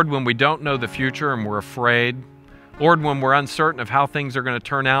 or Lord, when we don't know the future and we're afraid, Lord, when we're uncertain of how things are going to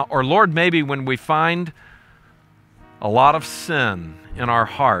turn out, or Lord, maybe when we find a lot of sin in our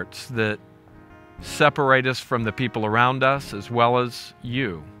hearts that separate us from the people around us as well as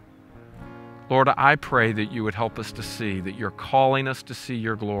you. Lord, I pray that you would help us to see that you're calling us to see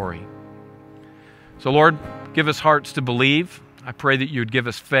your glory. So Lord, give us hearts to believe. I pray that you'd give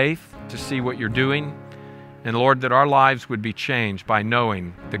us faith to see what you're doing. And Lord, that our lives would be changed by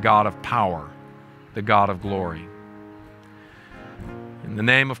knowing the God of power, the God of glory. In the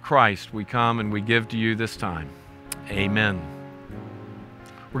name of Christ, we come and we give to you this time. Amen.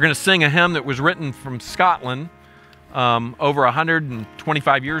 We're going to sing a hymn that was written from Scotland over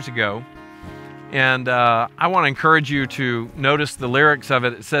 125 years ago. And I want to encourage you to notice the lyrics of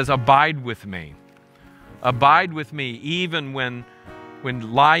it. It says, "Abide with me. Abide with me even when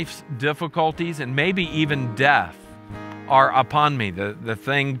life's difficulties and maybe even death are upon me." The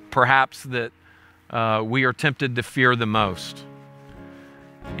thing perhaps that we are tempted to fear the most.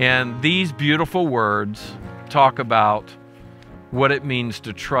 And these beautiful words talk about what it means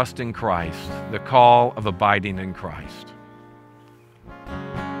to trust in Christ, the call of abiding in Christ.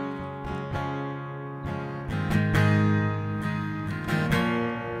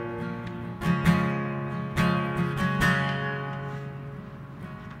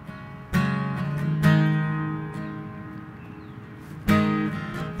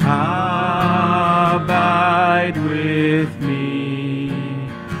 Abide with me,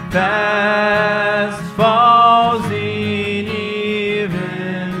 fast falls the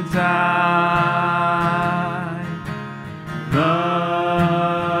eventide.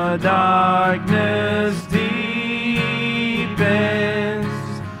 The darkness deepens,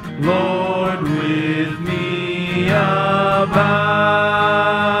 Lord, with me abide.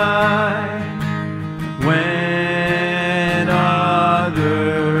 When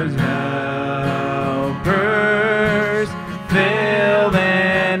others helpers fail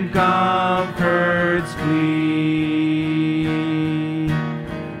and comforts flee,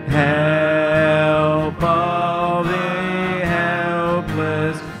 help of the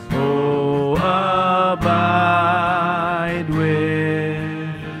helpless, oh, abide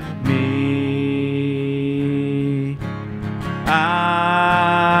with me.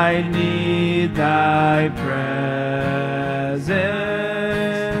 I need thy presence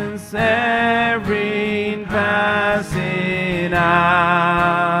every passing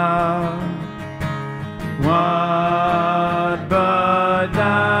hour. What but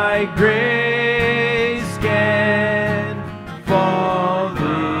thy grace can fall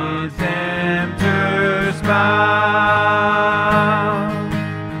the tempter's power?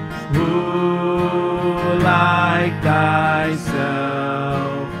 Who like thyself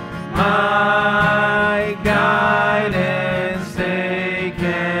my guidance they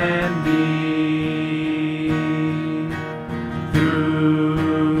can be?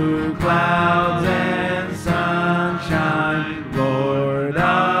 Through clouds and sunshine, Lord,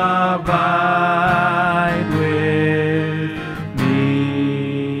 abide with me.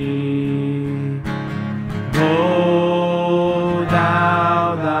 Hold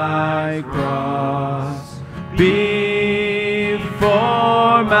thou thy cross before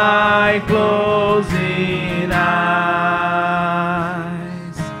my closing eyes.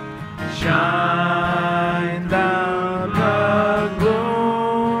 Shine down the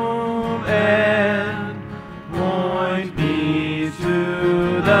gloom and point me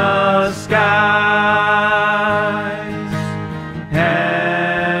to the skies.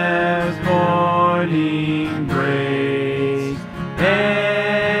 As morning breaks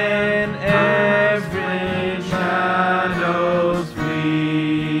and every shadows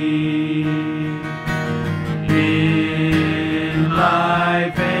flee, in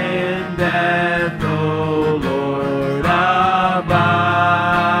life and death, O Lord, abide.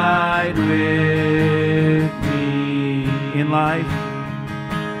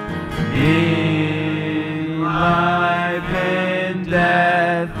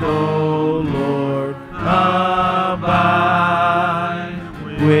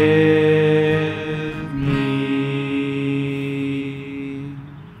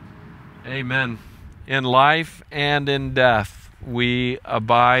 Amen. In life and in death, we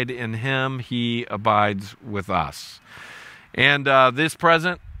abide in him. He abides with us. And this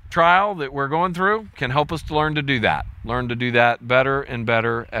present trial that we're going through can help us to learn to do that better and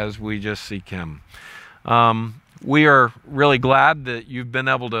better as we just seek him. We are really glad that you've been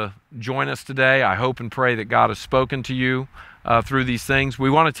able to join us today. I hope and pray that God has spoken to you through these things. We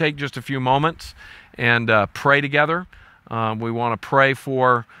want to take just a few moments and pray together. We want to pray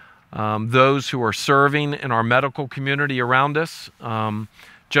for those who are serving in our medical community around us.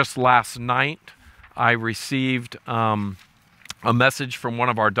 Just last night, I received a message from one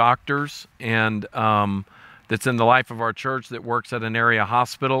of our doctors, and that's in the life of our church, that works at an area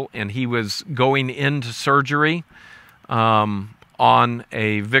hospital, and he was going into surgery on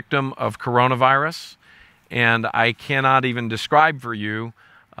a victim of coronavirus. And I cannot even describe for you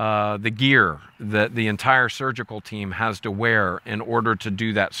the gear that the entire surgical team has to wear in order to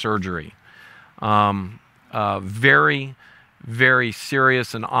do that surgery. Very, very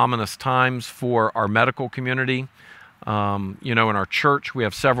serious and ominous times for our medical community. In our church, we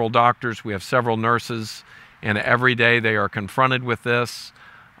have several doctors, we have several nurses, and every day they are confronted with this.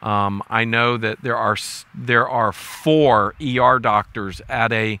 I know that there are 4 ER doctors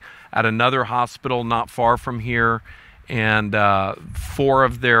at another hospital not far from here, and 4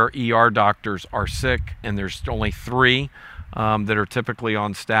 of their ER doctors are sick, and there's only 3 that are typically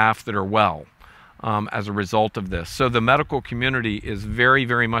on staff that are well as a result of this. So the medical community is very,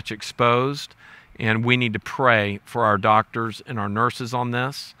 very much exposed, and we need to pray for our doctors and our nurses on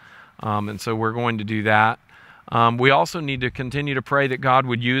this. And so we're going to do that. We also need to continue to pray that God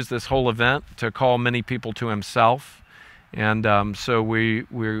would use this whole event to call many people to himself. And so we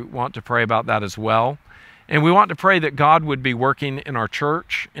want to pray about that as well. And we want to pray that God would be working in our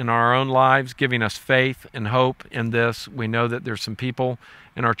church, in our own lives, giving us faith and hope in this. We know that there's some people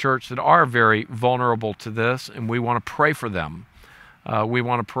in our church that are very vulnerable to this, and we want to pray for them. We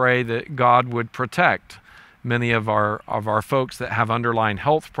want to pray that God would protect many of our folks that have underlying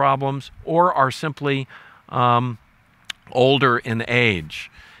health problems or are simply older in age.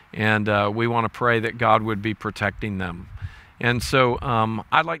 And we want to pray that God would be protecting them. And so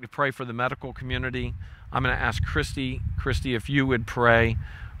I'd like to pray for the medical community. I'm going to ask Christy, if you would pray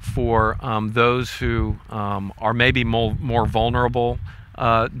for those who are maybe more vulnerable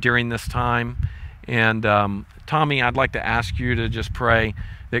during this time. And Tommy, I'd like to ask you to just pray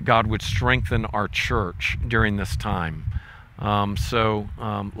that God would strengthen our church during this time. So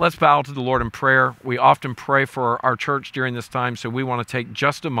let's bow to the Lord in prayer. We often pray for our church during this time, so we want to take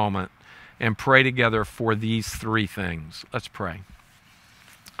just a moment and pray together for these 3 things. Let's pray.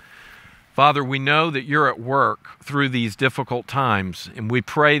 Father, we know that you're at work through these difficult times, and we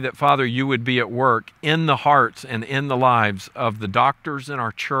pray that, Father, you would be at work in the hearts and in the lives of the doctors in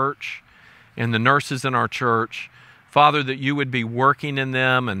our church and the nurses in our church. Father, that you would be working in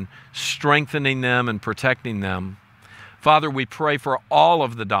them and strengthening them and protecting them. Father, we pray for all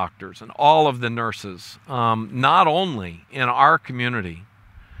of the doctors and all of the nurses, not only in our community,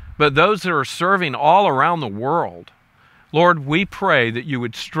 but those that are serving all around the world. Lord, we pray that you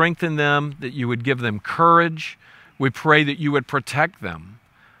would strengthen them, that you would give them courage. We pray that you would protect them.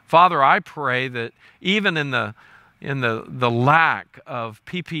 Father, I pray that even in the lack of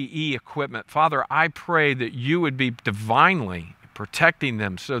PPE equipment, Father, I pray that you would be divinely protecting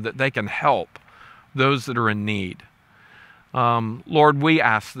them so that they can help those that are in need. Lord, we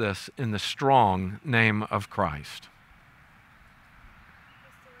ask this in the strong name of Christ.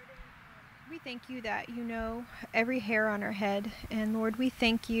 We thank you that you know every hair on our head. And Lord, we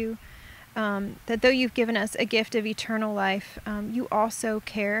thank you that though you've given us a gift of eternal life, you also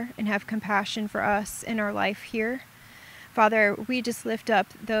care and have compassion for us in our life here. Father, we just lift up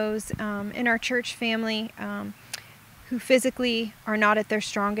those in our church family who physically are not at their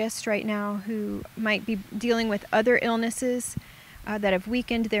strongest right now, who might be dealing with other illnesses that have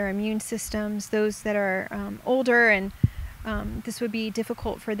weakened their immune systems, those that are older and this would be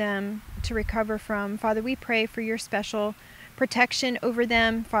difficult for them to recover from. Father, we pray for your special protection over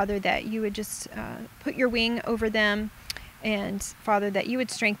them, Father, that you would just put your wing over them, and Father, that you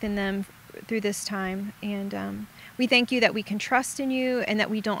would strengthen them through this time. And we thank you that we can trust in you and that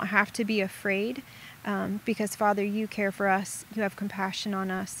we don't have to be afraid because, Father, you care for us, you have compassion on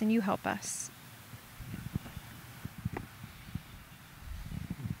us, and you help us.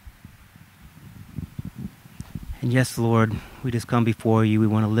 And yes, Lord, we just come before you. We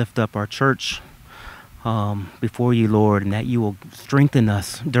want to lift up our church before you, Lord, and that you will strengthen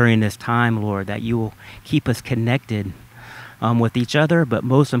us during this time, Lord, that you will keep us connected with each other, but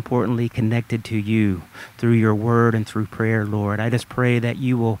most importantly, connected to you through your word and through prayer, Lord. I just pray that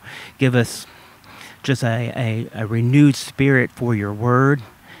you will give us just a renewed spirit for your word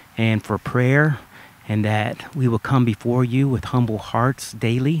and for prayer, and that we will come before you with humble hearts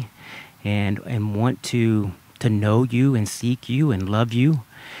daily and want to know you and seek you and love you.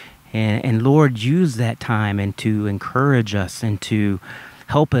 And Lord, use that time and to encourage us and to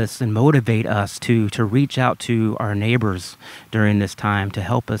help us and motivate us to reach out to our neighbors during this time, to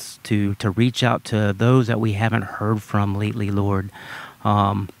help us to reach out to those that we haven't heard from lately, Lord.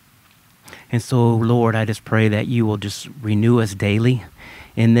 And so, Lord, I just pray that you will just renew us daily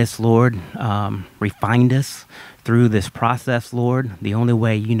in this, Lord. Refine us through this process, Lord, the only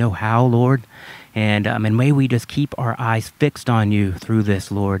way you know how, Lord. And may we just keep our eyes fixed on you through this,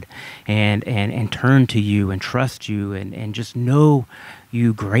 Lord, and turn to you and trust you and just know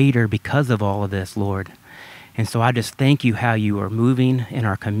you greater because of all of this, Lord. And so I just thank you how you are moving in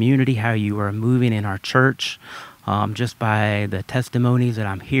our community, how you are moving in our church, just by the testimonies that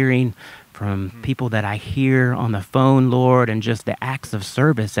I'm hearing from people that I hear on the phone, Lord, and just the acts of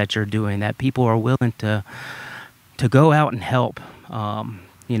service that you're doing, that people are willing to go out and help,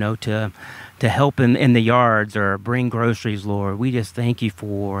 to help in the yards or bring groceries, Lord. We just thank you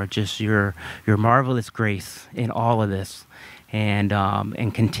for just your marvelous grace in all of this, and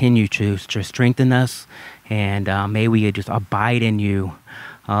continue to strengthen us, and may we just abide in you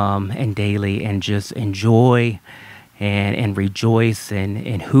and daily, and just enjoy and rejoice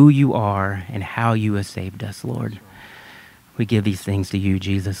in who you are and how you have saved us, Lord. We give these things to you,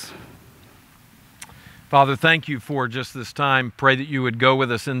 Jesus. Father, thank you for just this time. Pray that you would go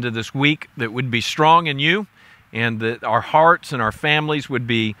with us into this week, that would be strong in you, and that our hearts and our families would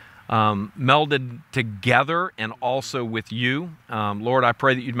be melded together and also with you. Lord, I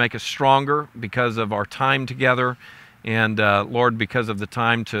pray that you'd make us stronger because of our time together, and Lord, because of the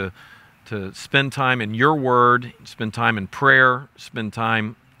time to spend time in your word, spend time in prayer, spend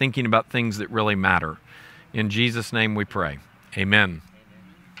time thinking about things that really matter. In Jesus' name we pray. Amen.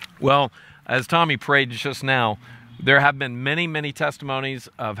 Well, as Tommy prayed just now, there have been many, many testimonies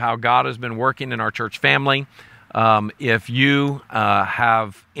of how God has been working in our church family. If you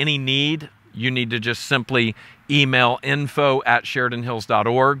have any need, you need to just simply email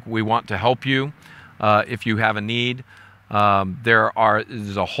info@sheridanhills.org. We want to help you if you have a need.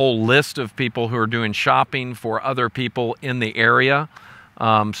 There's a whole list of people who are doing shopping for other people in the area.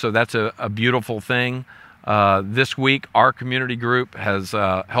 So that's a beautiful thing. This week, our community group has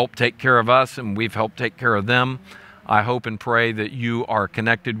helped take care of us, and we've helped take care of them. I hope and pray that you are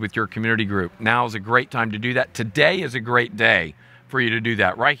connected with your community group. Now is a great time to do that. Today is a great day for you to do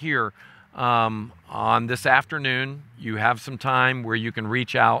that. Right here on this afternoon, you have some time where you can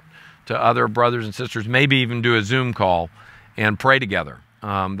reach out to other brothers and sisters, maybe even do a Zoom call and pray together.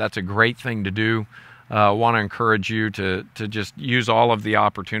 That's a great thing to do. I want to encourage you to just use all of the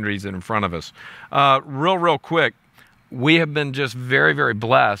opportunities that are in front of us. Real quick, we have been just very, very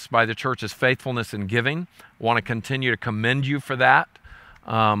blessed by the church's faithfulness in giving. I want to continue to commend you for that.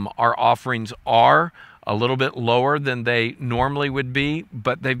 Our offerings are a little bit lower than they normally would be,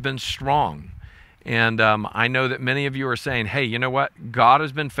 but they've been strong. And I know that many of you are saying, hey, you know what? God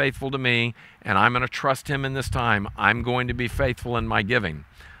has been faithful to me, and I'm going to trust him in this time. I'm going to be faithful in my giving.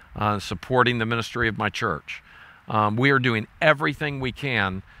 Supporting the ministry of my church. We are doing everything we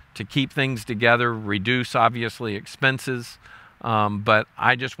can to keep things together, reduce, obviously, expenses, but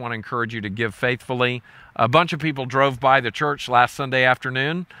I just want to encourage you to give faithfully. A bunch of people drove by the church last Sunday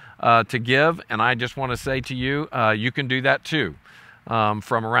afternoon to give, and I just want to say to you, you can do that too.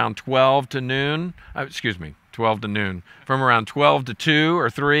 From around 12 to noon, 12 to noon, from around 12 to 2 or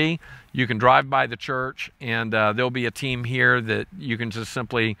 3, you can drive by the church, and there'll be a team here that you can just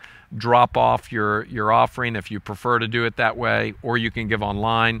simply drop off your offering if you prefer to do it that way, or you can give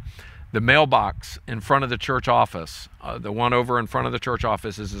online. The mailbox in front of the church office, the one over in front of the church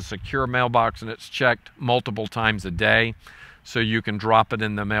office, is a secure mailbox, and it's checked multiple times a day, so you can drop it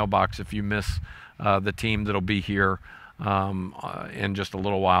in the mailbox if you miss the team that'll be here in just a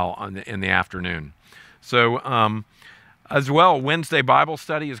little while in the afternoon. So as well, Wednesday Bible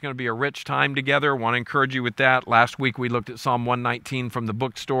study is going to be a rich time together. I want to encourage you with that. Last week we looked at Psalm 119 from the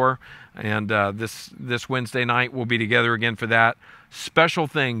bookstore, and this Wednesday night we'll be together again for that. Special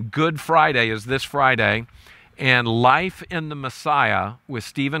thing, Good Friday is this Friday, and Life in the Messiah with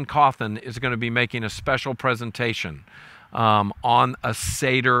Stephen Cawthon is going to be making a special presentation on a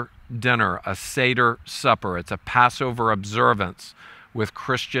Seder dinner, a Seder supper. It's a Passover observance with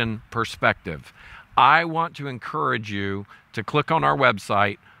Christian perspective. I want to encourage you to click on our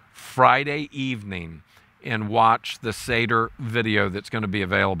website Friday evening and watch the Seder video that's going to be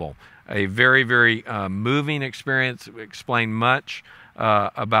available. A very, very moving experience. We explain much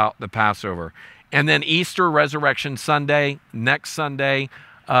about the Passover. And then Easter Resurrection Sunday, next Sunday.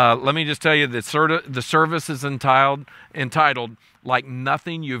 Let me just tell you, the service is entitled Like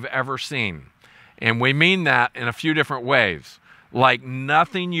Nothing You've Ever Seen. And we mean that in a few different ways. Like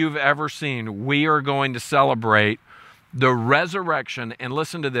nothing you've ever seen, we are going to celebrate the resurrection, and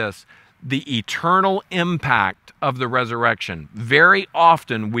listen to this, the eternal impact of the resurrection. Very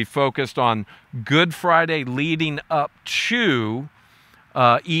often we focused on Good Friday leading up to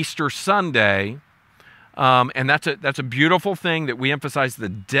Easter Sunday, and that's a beautiful thing that we emphasize the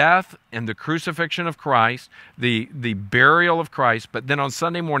death and the crucifixion of Christ, the burial of Christ, but then on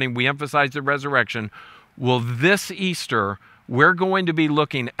Sunday morning we emphasize the resurrection. Well, this Easter, we're going to be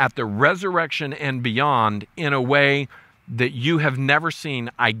looking at the resurrection and beyond in a way that you have never seen,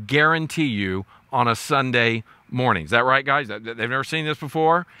 I guarantee you, on a Sunday morning. Is that right, guys? They've never seen this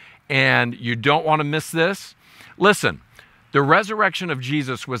before, and you don't want to miss this. Listen, the resurrection of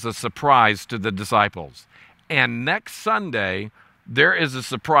Jesus was a surprise to the disciples, and next Sunday, there is a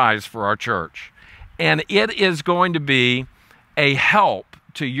surprise for our church, and it is going to be a help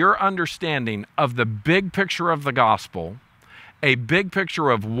to your understanding of the big picture of the gospel, a big picture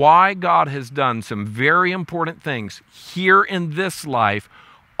of why God has done some very important things here in this life,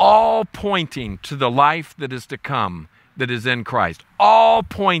 all pointing to the life that is to come, that is in Christ, all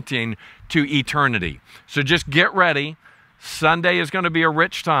pointing to eternity. So just get ready. Sunday is going to be a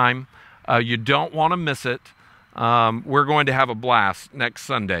rich time. You don't want to miss it. We're going to have a blast next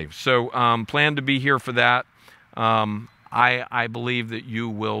Sunday. So plan to be here for that. I believe that you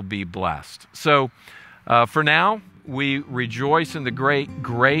will be blessed. So for now, we rejoice in the great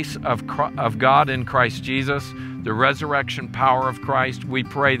grace of God in Christ Jesus, the resurrection power of Christ. We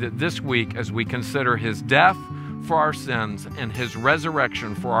pray that this week, as we consider his death for our sins and his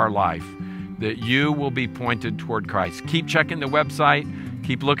resurrection for our life, that you will be pointed toward Christ. Keep checking the website.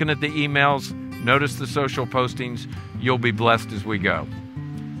 Keep looking at the emails. Notice the social postings. You'll be blessed as we go.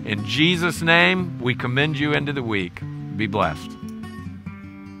 In Jesus' name, we commend you into the week. Be blessed.